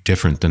utterly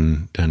different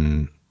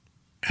than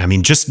I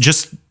mean,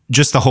 just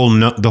just the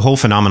whole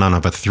phenomenon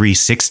of a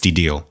 360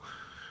 deal.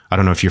 I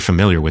don't know if you're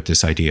familiar with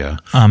this idea.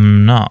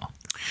 I'm not.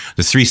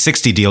 The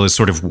 360 deal is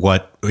sort of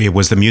what it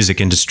was the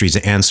music industry's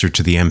answer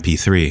to the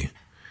MP3,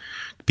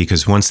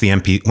 because once the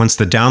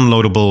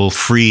downloadable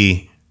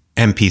free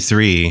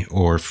MP3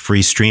 or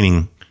free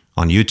streaming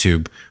on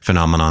YouTube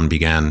phenomenon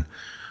began,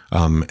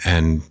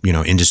 and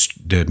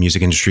the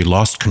music industry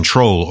lost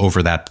control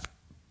over that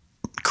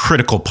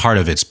critical part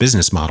of its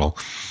business model,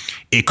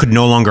 it could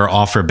no longer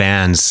offer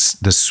bands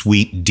the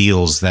sweet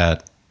deals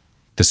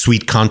the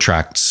sweet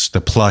contracts, the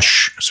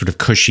plush, sort of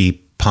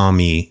cushy,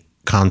 palmy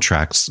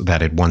contracts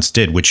that it once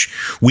did, which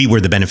we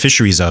were the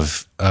beneficiaries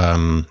of,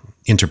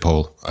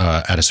 Interpol,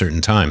 at a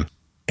certain time.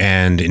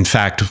 And in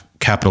fact,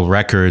 Capitol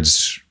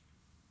Records,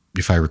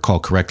 if I recall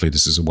correctly,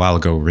 this is a while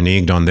ago,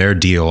 reneged on their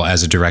deal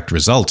as a direct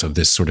result of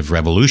this sort of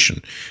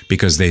revolution,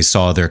 because they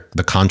saw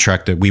the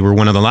contract that we were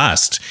one of the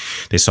last.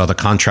 They saw the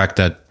contract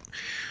that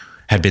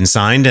had been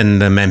signed,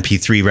 and the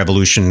MP3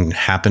 revolution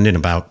happened in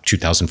about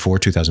 2004,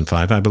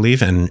 2005, I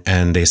believe.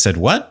 And they said,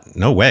 what?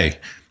 No way.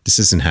 This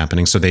isn't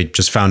happening. So they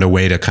just found a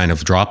way to kind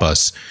of drop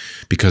us,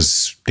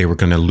 because they were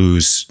going to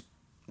lose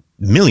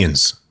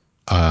millions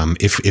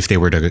if they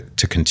were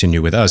to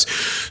continue with us.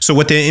 So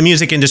what the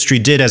music industry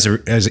did as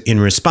in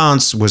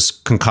response was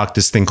concoct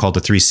this thing called the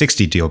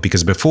 360 deal,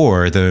 because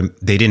before they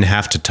didn't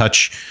have to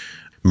touch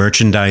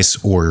merchandise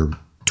or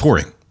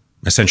touring.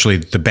 Essentially,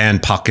 the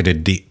band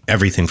pocketed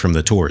everything from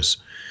the tours,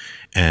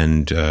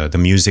 and the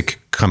music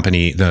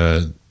company,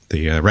 the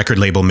record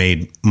label,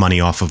 made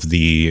money off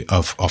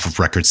of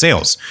record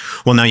sales.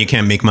 Well, now you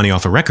can't make money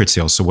off of record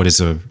sales. So what is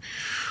a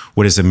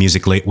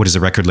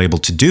record label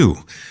to do?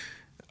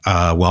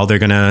 Well, they're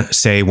gonna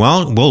say,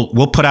 well,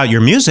 we'll put out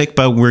your music,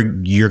 but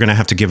you're gonna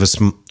have to give us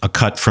a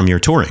cut from your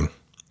touring,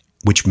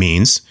 which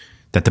means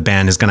that the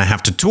band is gonna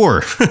have to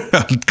tour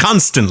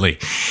constantly.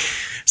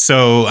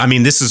 So, I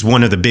mean, this is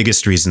one of the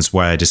biggest reasons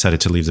why I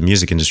decided to leave the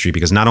music industry,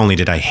 because not only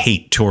did I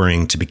hate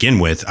touring to begin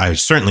with, I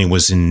certainly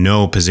was in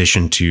no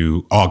position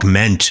to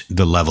augment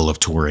the level of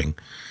touring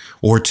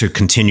or to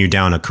continue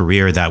down a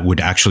career that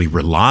would actually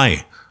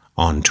rely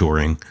on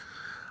touring.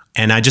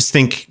 And I just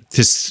think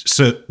this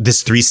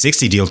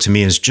 360 deal to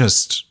me is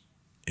just,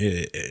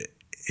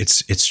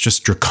 it's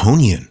just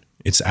draconian.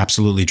 It's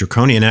absolutely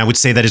draconian. And I would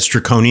say that it's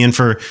draconian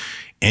for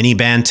any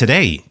band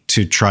today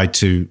to try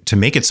to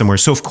make it somewhere.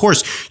 So of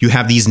course you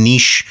have these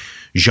niche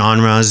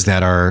genres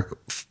that are,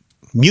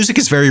 music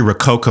is very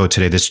rococo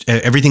today.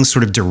 Everything's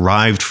sort of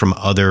derived from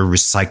other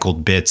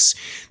recycled bits.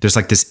 There's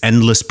like this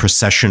endless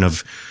procession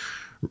of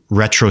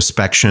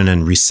retrospection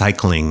and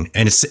recycling.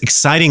 And it's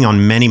exciting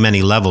on many,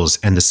 many levels.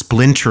 And the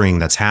splintering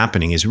that's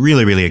happening is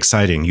really, really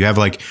exciting. You have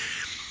like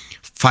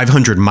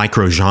 500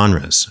 micro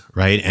genres,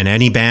 right? And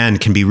any band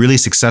can be really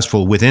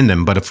successful within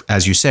them. But if,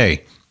 as you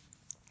say,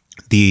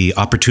 the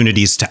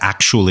opportunities to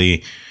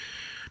actually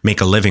make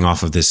a living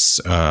off of this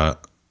are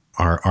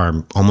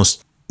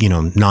almost,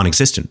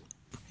 non-existent.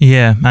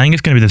 Yeah, I think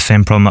it's going to be the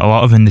same problem that a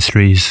lot of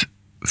industries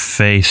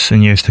face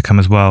in years to come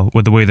as well,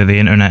 with the way that the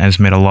internet has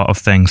made a lot of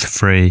things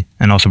free.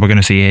 And also we're going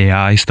to see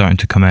AI starting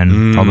to come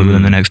in probably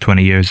within the next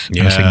 20 years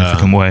in a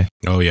significant way.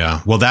 Oh,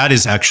 yeah. Well, that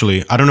is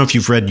actually, I don't know if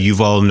you've read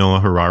Yuval Noah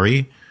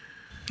Harari.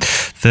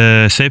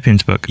 The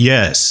Sapiens book.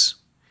 Yes.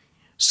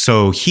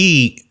 So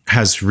he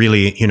has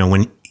really,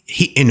 when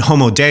in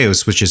Homo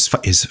Deus, which is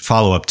his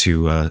follow-up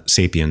to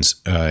Sapiens,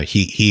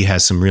 he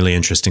has some really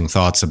interesting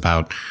thoughts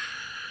about.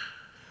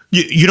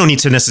 You don't need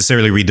to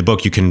necessarily read the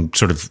book. You can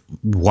sort of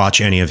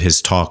watch any of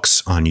his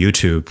talks on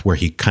YouTube, where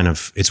he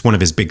it's one of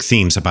his big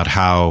themes about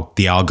how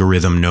the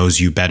algorithm knows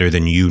you better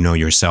than you know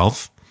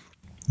yourself.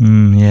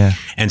 Yeah.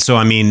 And so,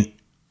 I mean,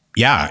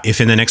 yeah,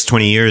 if in the next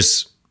 20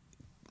 years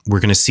we're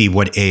going to see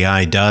what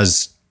AI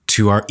does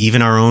to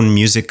even our own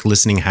music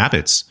listening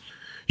habits.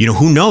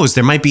 Who knows?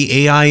 There might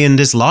be AI in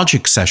this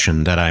Logic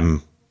session that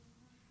I'm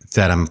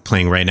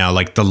playing right now.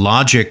 Like the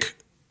Logic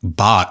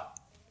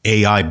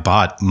AI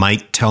bot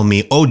might tell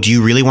me, oh, do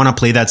you really want to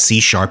play that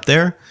C#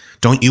 there?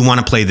 Don't you want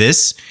to play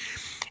this?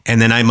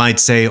 And then I might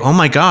say, oh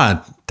my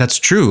God, that's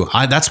true.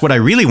 That's what I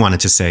really wanted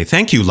to say.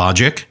 Thank you,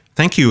 Logic.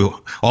 Thank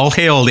you. All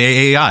hail the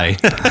AI.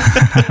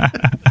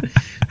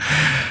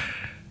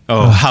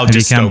 Oh, how dystopian.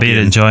 You can't beat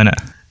it, join it.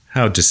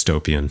 How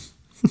dystopian.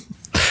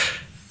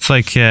 It's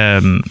like,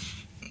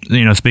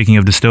 speaking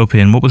of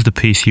dystopian, what was the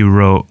piece you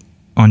wrote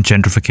on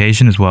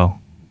gentrification as well?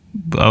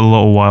 A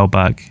little while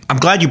back. I'm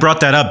glad you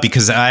brought that up,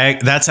 because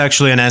that's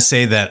actually an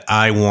essay that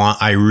I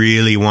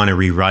really want to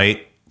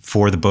rewrite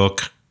for the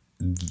book,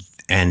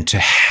 and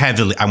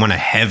I want to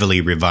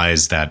heavily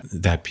revise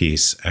that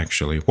piece,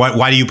 actually.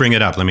 Why do you bring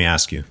it up? Let me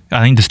ask you.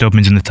 I think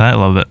dystopian's in the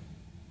title of it.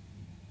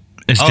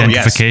 Is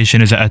gentrification,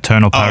 yes. Is it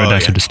eternal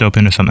paradise or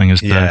dystopian or something?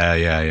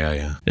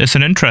 Yeah. It's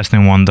an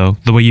interesting one, though.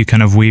 The way you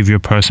kind of weave your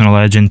personal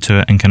edge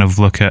into it and kind of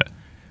look at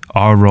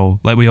our role.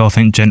 Like, we all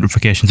think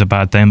gentrification's a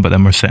bad thing, but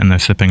then we're sitting there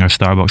sipping our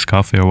Starbucks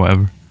coffee or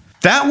whatever.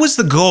 That was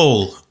the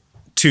goal,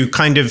 to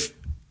kind of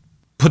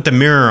put the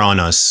mirror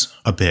on us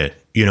a bit.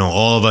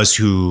 All of us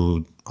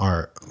who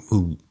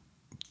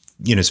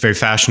it's very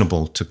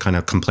fashionable to kind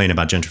of complain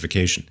about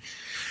gentrification.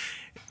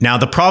 Now,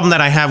 the problem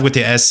that I have with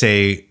the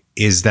essay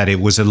is that it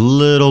was a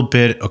little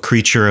bit a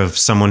creature of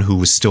someone who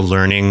was still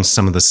learning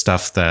some of the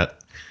stuff that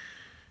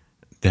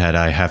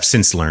I have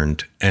since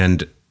learned.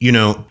 And, you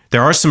know,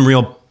 there are some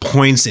real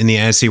points in the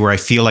essay where I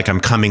feel like I'm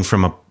coming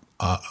from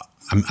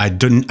I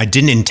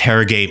didn't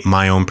interrogate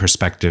my own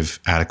perspective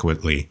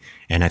adequately.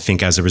 And I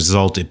think as a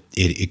result,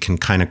 it can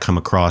kind of come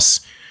across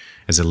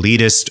as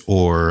elitist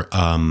or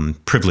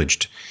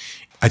privileged.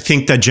 I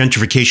think that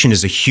gentrification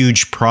is a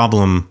huge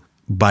problem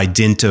by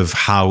dint of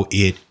how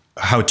it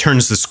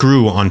turns the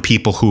screw on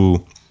people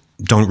who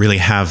don't really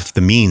have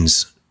the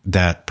means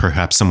that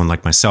perhaps someone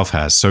like myself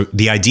has. So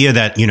the idea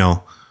that, you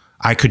know,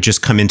 I could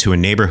just come into a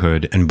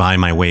neighborhood and buy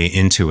my way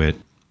into it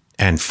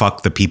and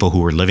fuck the people who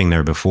were living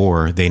there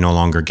before, they no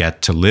longer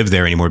get to live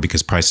there anymore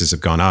because prices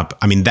have gone up.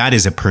 I mean, that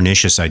is a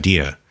pernicious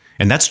idea.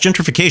 And that's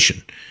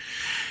gentrification.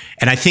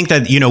 And I think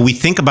that, you know, we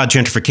think about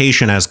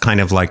gentrification as kind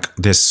of like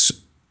this,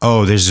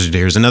 oh,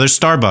 there's another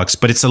Starbucks,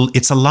 but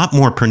it's a lot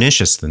more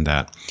pernicious than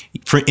that.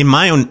 In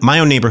my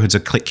own neighborhood's a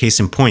case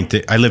in point.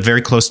 I live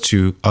very close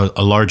to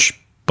a large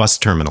bus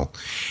terminal,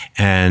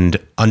 and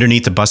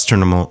underneath the bus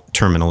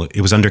terminal,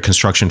 it was under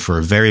construction for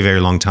a very, very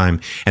long time.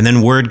 And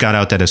then word got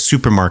out that a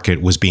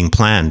supermarket was being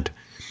planned,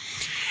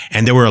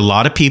 and there were a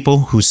lot of people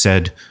who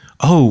said,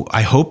 "Oh,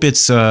 I hope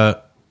it's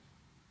a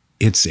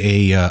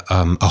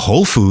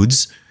Whole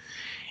Foods."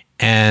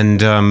 And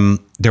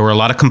there were a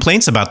lot of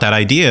complaints about that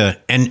idea.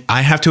 And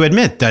I have to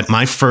admit that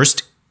my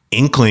first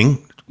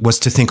inkling was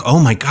to think, oh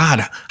my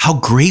God, how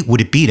great would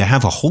it be to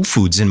have a Whole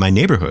Foods in my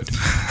neighborhood?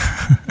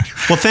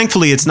 Well,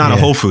 thankfully, it's not a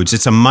Whole Foods.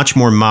 It's a much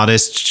more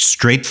modest,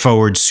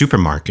 straightforward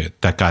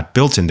supermarket that got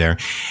built in there.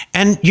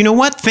 And you know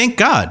what? Thank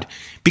God.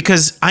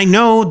 Because I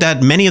know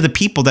that many of the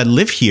people that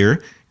live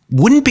here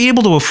wouldn't be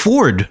able to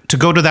afford to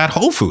go to that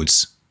Whole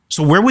Foods.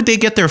 So where would they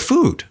get their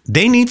food?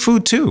 They need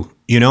food too.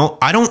 You know,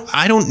 I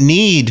don't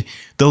need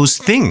those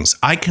things.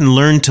 I can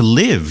learn to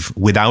live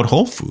without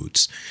Whole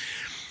Foods.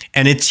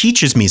 And it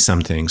teaches me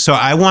something. So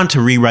I want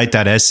to rewrite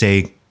that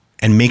essay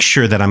and make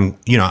sure that I'm,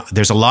 you know,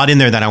 there's a lot in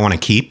there that I want to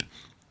keep,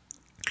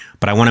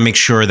 but I want to make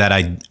sure that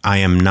I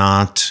am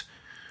not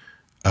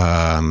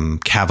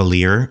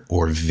cavalier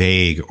or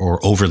vague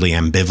or overly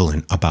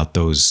ambivalent about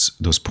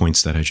those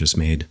points that I just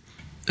made.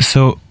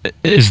 So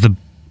is the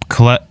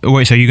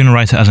wait, so are you going to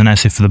write it as an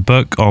essay for the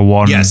book or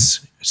one?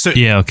 Yes. So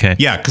yeah, okay.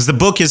 Yeah, because the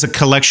book is a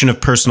collection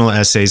of personal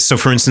essays. So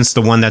for instance,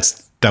 the one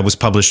that was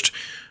published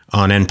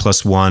on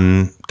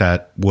N+1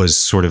 that was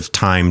sort of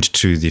timed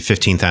to the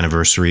 15th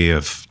anniversary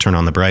of Turn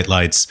on the Bright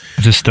Lights.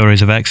 The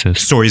Stories of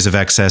Excess. Stories of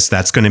Excess.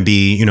 That's going to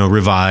be, you know,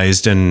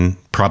 revised and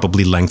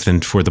probably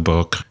lengthened for the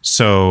book.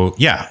 So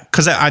yeah,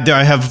 because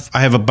I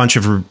have a bunch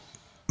of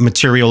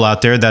material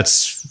out there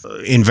that's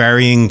in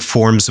varying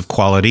forms of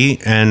quality,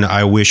 and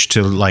I wish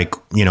to, like,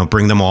 you know,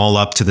 bring them all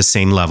up to the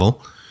same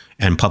level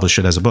and publish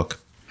it as a book.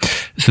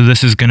 So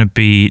this is going to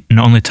be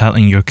not only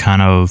telling your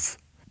kind of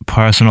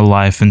personal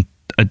life in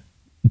a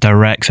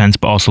direct sense,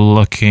 but also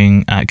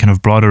looking at kind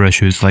of broader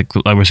issues like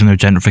we're saying,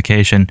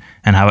 gentrification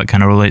and how it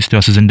kind of relates to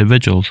us as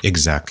individuals.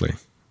 Exactly.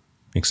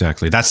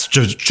 That's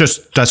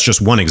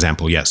just one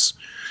example. Yes.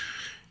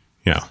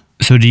 Yeah.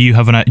 So do you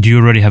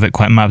already have it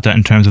quite mapped out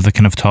in terms of the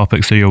kind of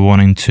topics that you're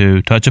wanting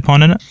to touch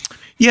upon in it?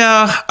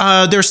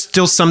 Yeah, there's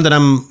still some that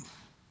I'm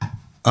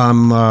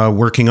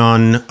working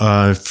on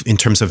in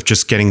terms of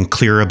just getting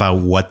clear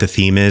about what the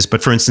theme is.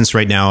 But for instance,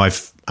 right now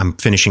I'm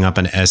finishing up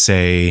an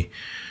essay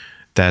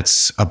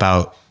that's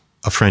about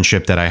a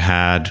friendship that I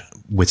had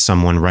with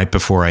someone right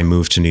before I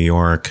moved to New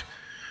York.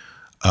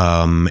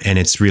 And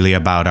it's really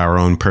about our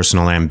own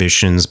personal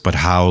ambitions, but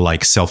how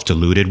like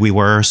self-deluded we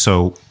were.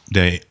 So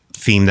the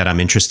theme that I'm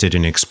interested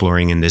in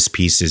exploring in this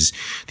piece is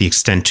the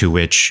extent to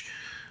which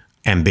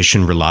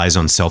ambition relies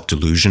on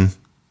self-delusion,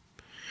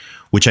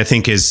 which I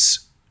think is,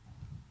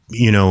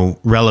 you know,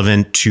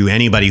 relevant to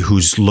anybody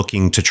who's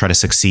looking to try to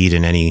succeed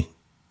in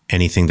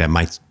anything that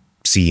might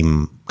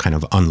seem kind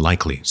of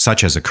unlikely,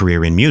 such as a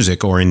career in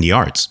music or in the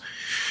arts.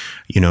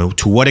 You know,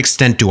 to what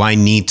extent do I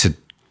need to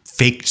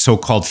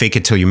so-called fake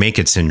it till you make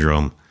it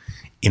syndrome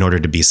in order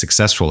to be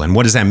successful? And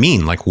what does that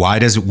mean? Like, why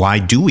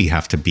do we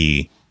have to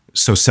be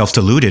so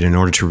self-deluded in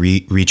order to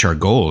reach our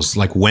goals?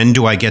 Like, when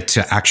do I get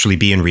to actually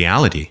be in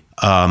reality?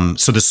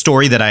 So the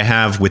story that I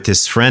have with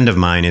this friend of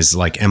mine is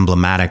like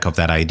emblematic of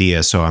that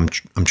idea. So I'm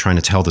trying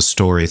to tell the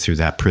story through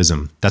that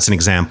prism. That's an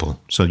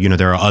example. So, you know,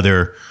 there are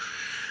other,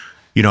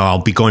 you know,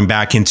 I'll be going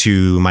back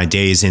into my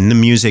days in the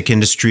music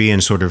industry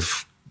and sort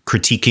of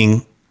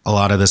critiquing a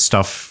lot of the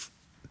stuff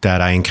that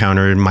I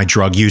encountered. My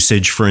drug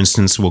usage, for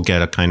instance, will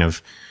get a kind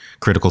of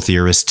critical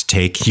theorist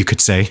take, you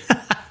could say.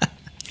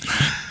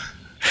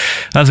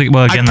 That's like,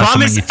 well, again,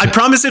 I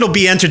promise it'll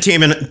be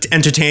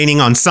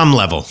entertaining on some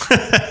level.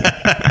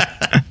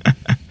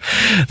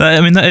 I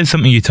mean, that is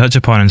something you touch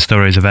upon in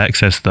Stories of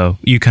Excess, though.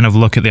 You kind of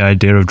look at the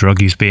idea of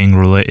drug use being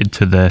related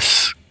to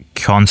this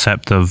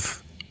concept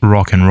of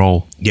rock and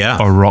roll,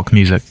 or rock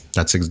music.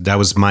 That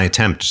was my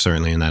attempt,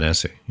 certainly, in that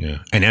essay. Yeah,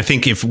 and I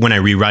think when I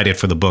rewrite it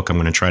for the book, I'm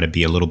going to try to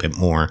be a little bit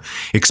more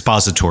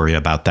expository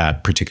about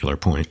that particular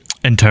point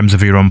in terms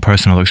of your own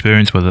personal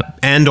experience with it,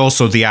 and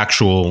also the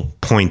actual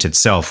point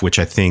itself, which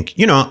I think,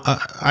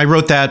 I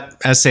wrote that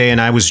essay and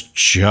I was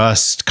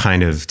just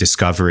kind of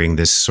discovering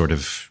this sort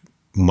of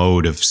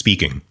mode of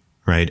speaking,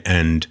 right?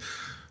 And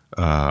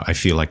I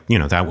feel like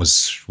that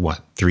was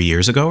 3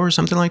 years ago or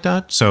something like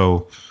that.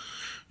 So,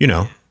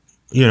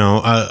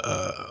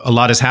 a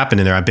lot has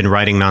happened in there. I've been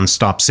writing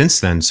nonstop since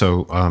then.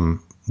 So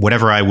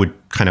whatever I would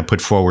kind of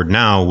put forward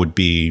now would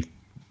be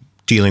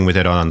dealing with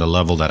it on the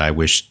level that I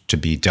wish to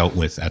be dealt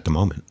with at the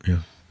moment. Yeah.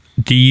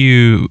 Do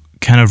you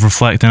kind of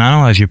reflect and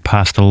analyze your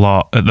past a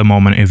lot at the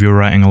moment if you're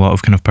writing a lot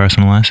of kind of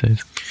personal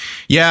essays?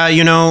 Yeah,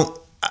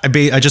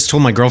 I just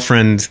told my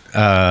girlfriend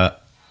the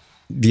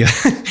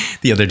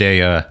other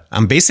day,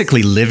 I'm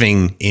basically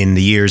living in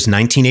the years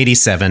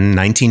 1987,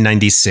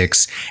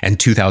 1996, and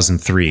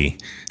 2003.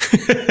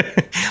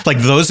 Like,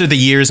 those are the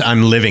years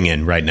I'm living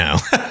in right now.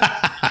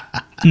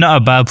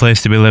 Not a bad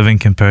place to be living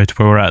compared to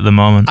where we're at the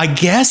moment. I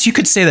guess you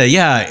could say that,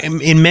 yeah.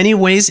 In many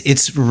ways,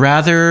 it's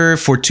rather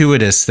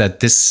fortuitous that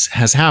this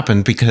has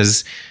happened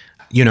because,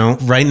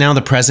 right now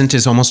the present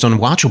is almost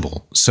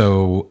unwatchable.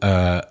 So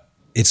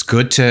it's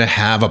good to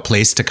have a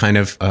place to kind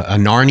of, a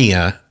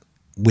Narnia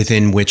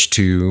within which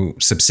to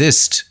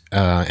subsist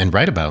and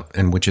write about,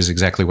 and which is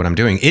exactly what I'm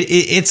doing.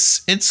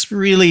 It's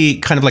really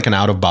kind of like an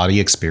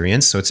out-of-body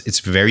experience. So it's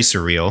very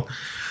surreal.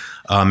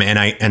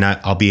 And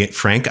I'll be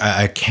frank,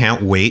 I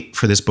can't wait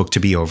for this book to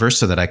be over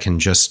so that I can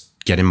just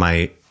get in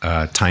my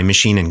time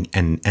machine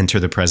and enter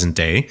the present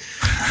day.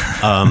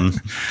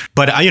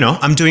 But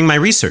I'm doing my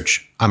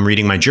research. I'm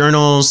reading my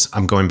journals.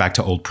 I'm going back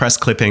to old press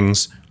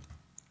clippings,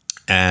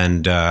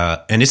 and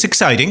it's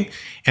exciting.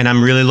 And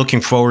I'm really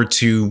looking forward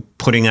to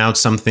putting out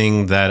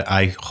something that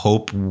I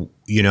hope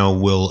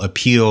will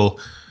appeal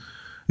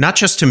not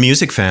just to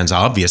music fans,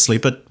 obviously,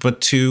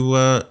 but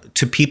to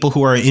people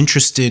who are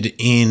interested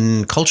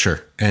in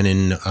culture and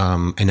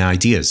in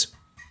ideas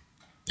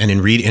and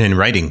in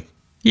writing.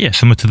 Yeah,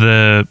 similar to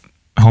the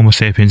Homo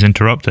Sapiens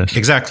Interruptus.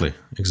 Exactly.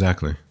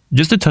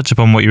 Just to touch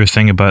upon what you were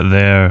saying about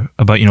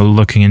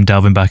looking and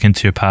delving back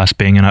into your past,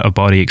 being an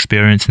out-of-body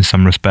experience in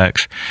some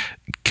respects,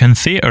 can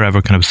theatre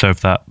ever kind of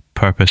serve that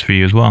purpose for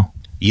you as well?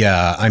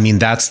 Yeah, I mean,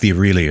 that's the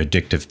really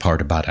addictive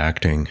part about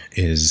acting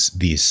is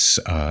these...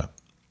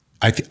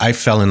 I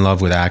fell in love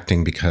with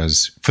acting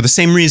because, for the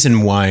same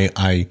reason why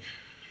I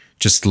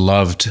just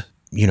loved,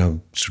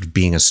 sort of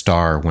being a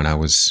star when I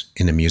was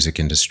in the music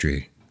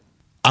industry.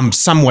 I'm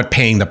somewhat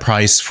paying the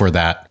price for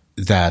that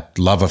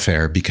love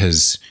affair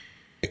because,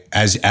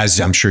 as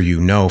I'm sure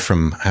you know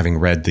from having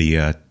read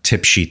the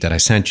tip sheet that I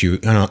sent you,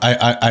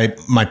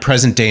 my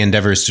present day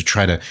endeavor is to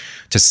try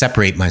to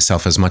separate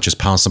myself as much as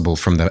possible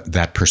from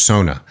that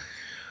persona,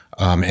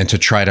 and to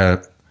try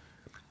to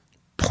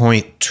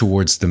point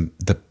towards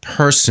the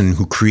person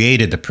who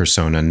created the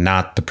persona,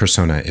 not the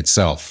persona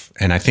itself.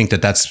 And I think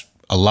that that's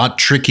a lot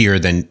trickier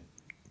than,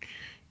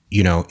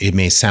 it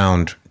may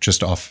sound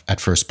just off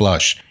at first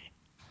blush.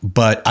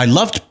 But I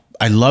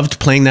loved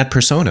playing that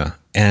persona,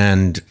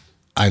 and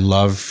I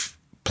love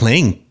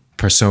playing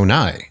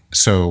personae.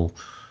 So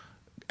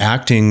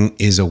acting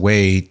is a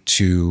way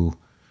to,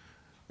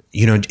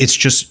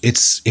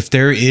 it's if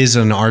there is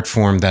an art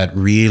form that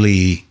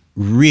really,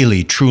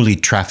 really, truly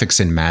traffics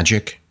in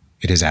magic,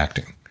 it is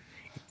acting.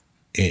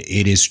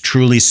 It is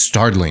truly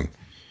startling.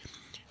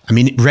 I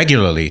mean,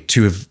 regularly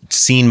to have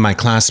seen my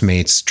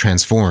classmates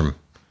transform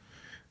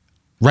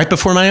right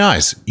before my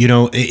eyes.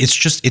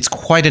 It's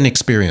quite an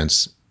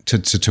experience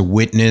to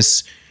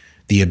witness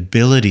the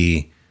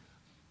ability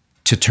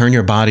to turn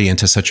your body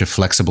into such a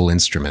flexible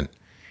instrument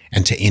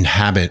and to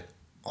inhabit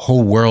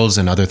whole worlds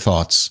and other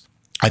thoughts.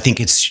 I think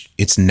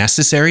it's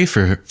necessary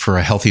for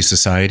a healthy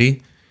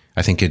society.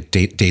 I think it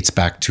dates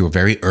back to a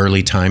very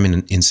early time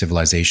in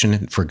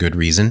civilization, for good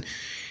reason.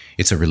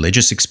 It's a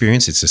religious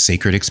experience. It's a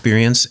sacred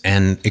experience.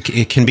 And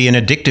it can be an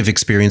addictive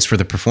experience for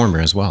the performer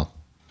as well.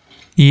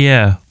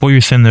 Yeah. What you're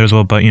saying there as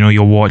well about,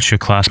 you'll watch your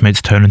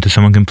classmates turn into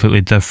someone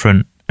completely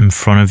different in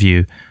front of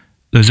you.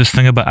 There's this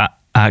thing about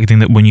acting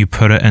that when you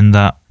put it in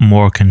that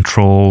more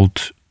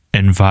controlled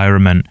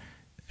environment,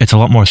 it's a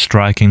lot more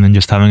striking than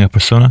just having a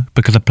persona,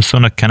 because a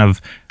persona kind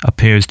of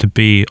appears to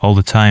be all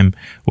the time,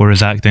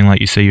 whereas acting, like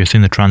you say, you're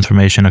seeing the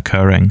transformation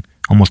occurring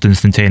almost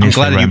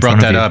instantaneously. I'm glad that you brought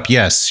that up.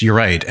 Yes, you're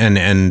right,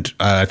 and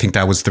I think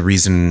that was the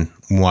reason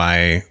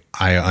why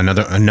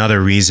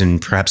another reason,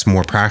 perhaps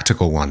more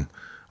practical one,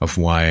 of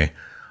why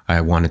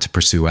I wanted to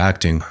pursue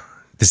acting.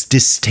 This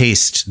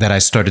distaste that I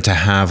started to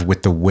have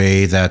with the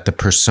way that the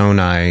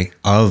personae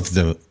of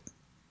the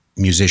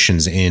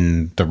musicians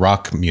in the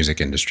rock music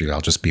industry, I'll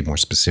just be more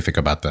specific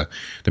about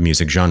the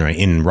music genre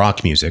in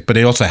rock music, but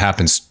it also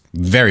happens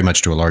very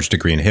much to a large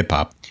degree in hip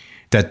hop,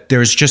 that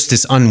there's just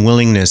this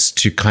unwillingness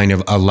to kind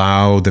of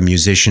allow the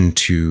musician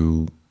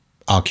to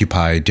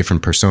occupy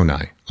different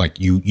personae. Like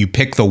you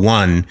pick the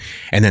one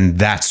and then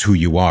that's who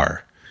you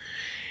are.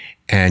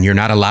 And you're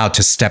not allowed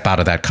to step out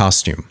of that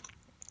costume.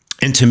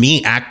 And to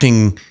me,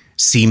 acting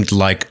seemed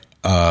like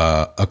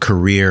a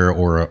career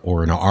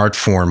or an art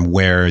form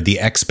where the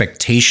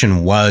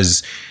expectation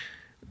was,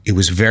 it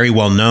was very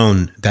well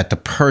known that the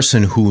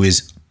person who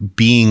is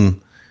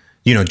being,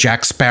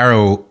 Jack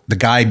Sparrow, the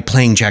guy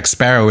playing Jack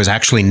Sparrow is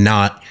actually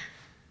not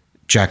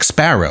Jack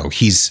Sparrow.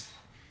 He's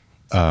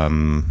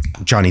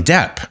Johnny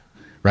Depp,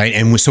 right?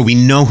 And so we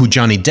know who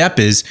Johnny Depp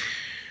is,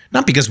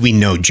 not because we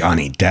know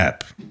Johnny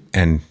Depp.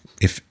 And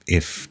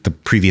if the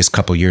previous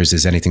couple years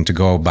is anything to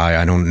go by,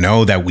 I don't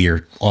know that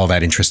we're all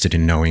that interested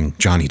in knowing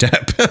Johnny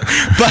Depp.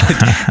 But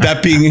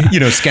that being,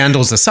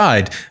 scandals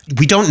aside,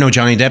 we don't know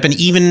Johnny Depp. And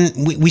even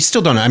we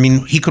still don't know. I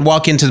mean, he could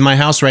walk into my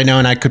house right now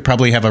and I could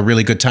probably have a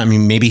really good time. I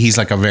mean, maybe he's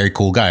like a very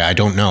cool guy. I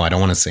don't know. I don't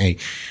want to say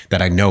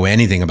that I know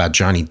anything about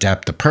Johnny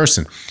Depp, the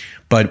person.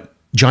 But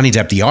Johnny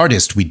Depp, the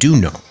artist, we do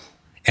know.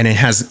 And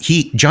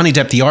Johnny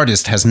Depp, the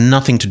artist, has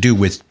nothing to do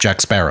with Jack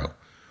Sparrow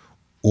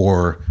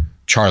or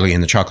Charlie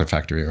and the Chocolate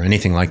Factory or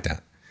anything like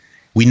that.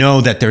 We know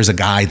that there's a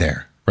guy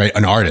there, right?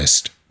 An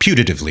artist,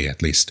 putatively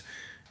at least.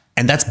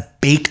 And that's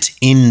baked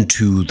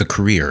into the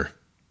career,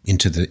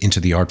 into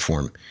the art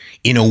form,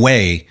 in a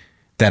way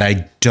that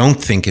I don't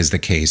think is the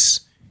case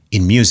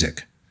in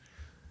music.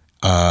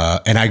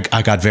 And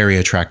I got very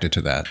attracted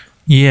to that.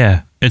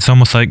 Yeah, it's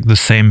almost like the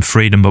same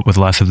freedom, but with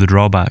less of the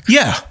drawbacks.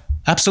 Yeah,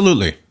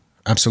 absolutely.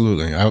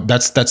 Absolutely.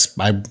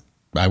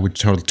 I would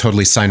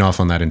totally sign off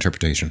on that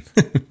interpretation.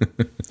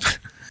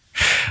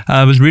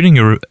 I was reading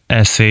your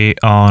essay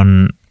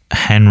on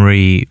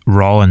Henry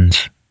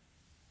Rollins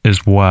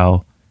as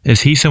well.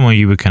 Is he someone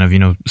you would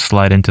kind of,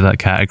 slide into that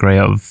category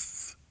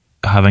of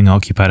having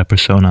occupied a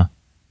persona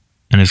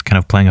and is kind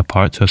of playing a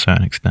part to a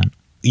certain extent?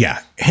 Yeah.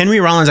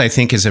 Henry Rollins, I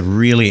think, is a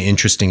really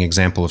interesting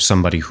example of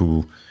somebody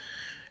who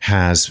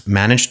has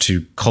managed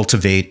to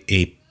cultivate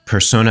a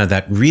persona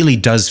that really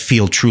does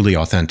feel truly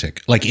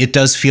authentic. Like, it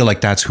does feel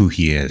like that's who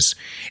he is.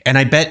 And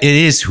I bet it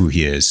is who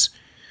he is.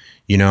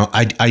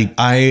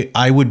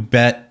 I would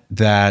bet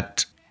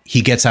that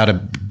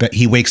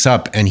he wakes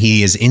up and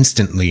he is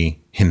instantly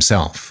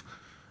himself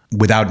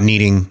without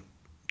needing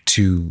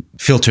to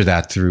filter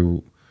that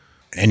through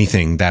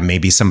anything that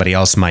maybe somebody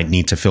else might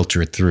need to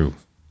filter it through.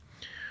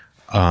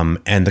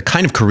 And the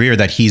kind of career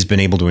that he's been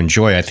able to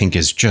enjoy, I think,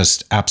 is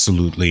just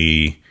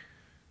absolutely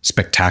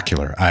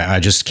spectacular.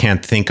 I just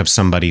can't think of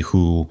somebody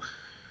who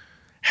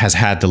has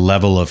had the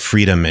level of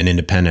freedom and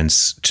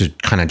independence to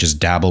kind of just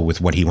dabble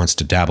with what he wants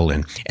to dabble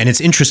in. And it's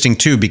interesting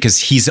too, because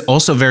he's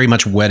also very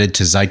much wedded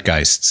to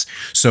zeitgeists.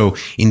 So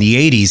in the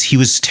 80s, he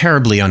was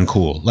terribly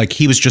uncool. Like,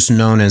 he was just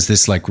known as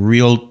this like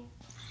real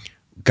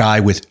guy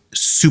with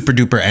super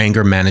duper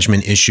anger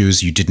management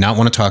issues. You did not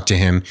want to talk to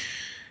him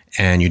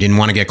and you didn't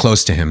want to get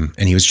close to him.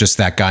 And he was just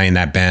that guy in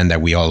that band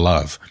that we all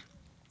love.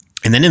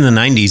 And then in the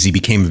 90s, he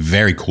became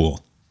very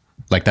cool.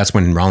 Like, that's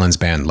when Rollins'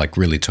 band like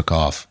really took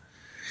off.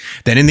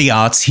 Then in the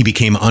aughts, he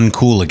became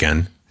uncool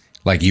again.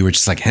 Like, you were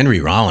just like, Henry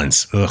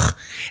Rollins, ugh.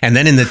 And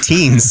then in the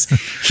teens,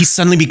 he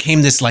suddenly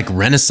became this like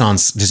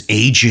Renaissance, this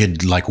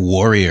aged like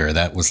warrior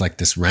that was like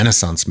this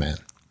Renaissance man,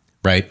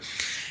 right?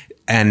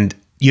 And,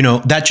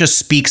 that just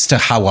speaks to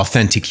how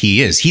authentic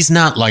he is. He's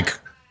not like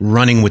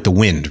running with the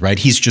wind, right?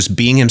 He's just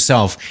being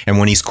himself. And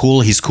when he's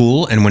cool, he's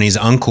cool. And when he's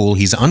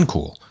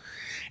uncool.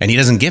 And he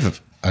doesn't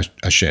give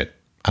a shit.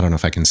 I don't know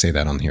if I can say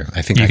that on here.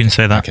 I think you can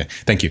say that. Okay,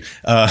 thank you.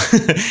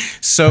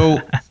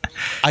 So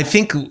I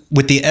think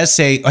with the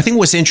essay, I think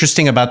what's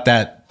interesting about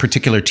that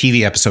particular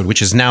TV episode,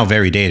 which is now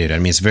very dated. I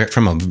mean, it's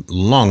from a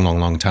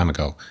long time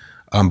ago.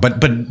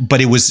 But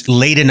it was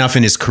late enough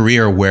in his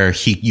career where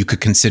you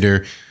could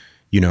consider,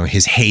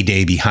 his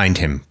heyday behind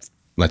him,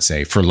 let's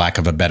say, for lack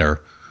of a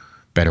better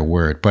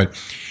word. But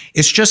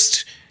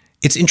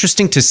it's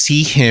interesting to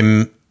see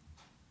him.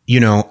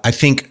 I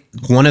think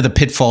one of the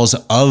pitfalls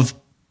of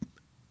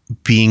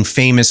being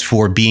famous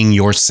for being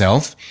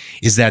yourself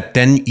is that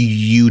then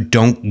you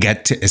don't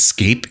get to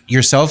escape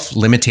yourself,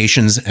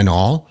 limitations and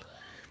all,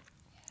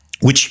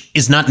 which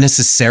is not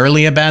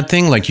necessarily a bad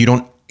thing. Like,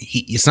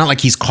 it's not like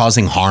he's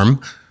causing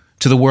harm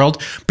to the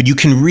world, but you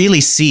can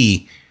really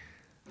see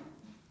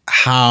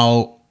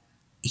how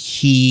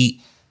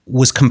he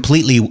was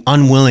completely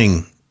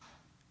unwilling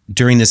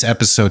during this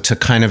episode to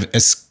kind of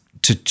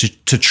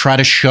to try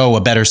to show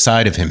a better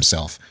side of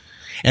himself.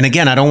 And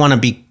again, I don't want to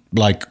be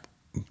like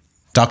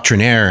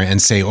doctrinaire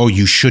and say, oh,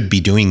 you should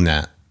be doing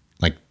that.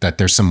 Like, that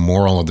there's some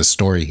moral of the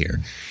story here.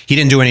 He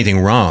didn't do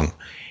anything wrong.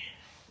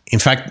 In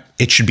fact,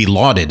 it should be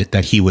lauded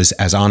that he was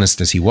as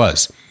honest as he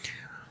was.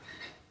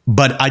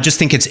 But I just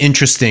think it's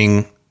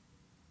interesting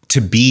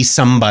to be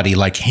somebody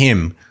like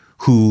him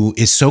who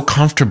is so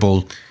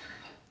comfortable,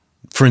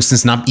 for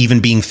instance, not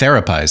even being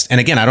therapized. And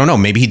again, I don't know,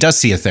 maybe he does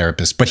see a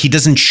therapist, but he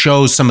doesn't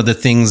show some of the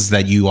things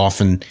that you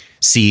often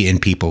see in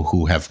people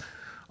who have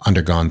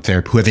undergone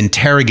therapy, who have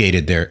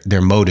interrogated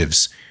their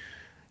motives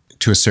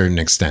to a certain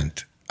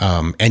extent.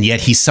 And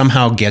yet he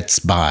somehow gets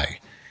by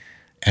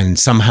and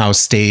somehow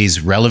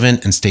stays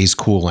relevant and stays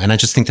cool. And I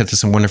just think that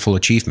that's a wonderful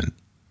achievement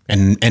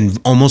and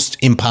almost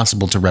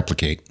impossible to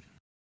replicate.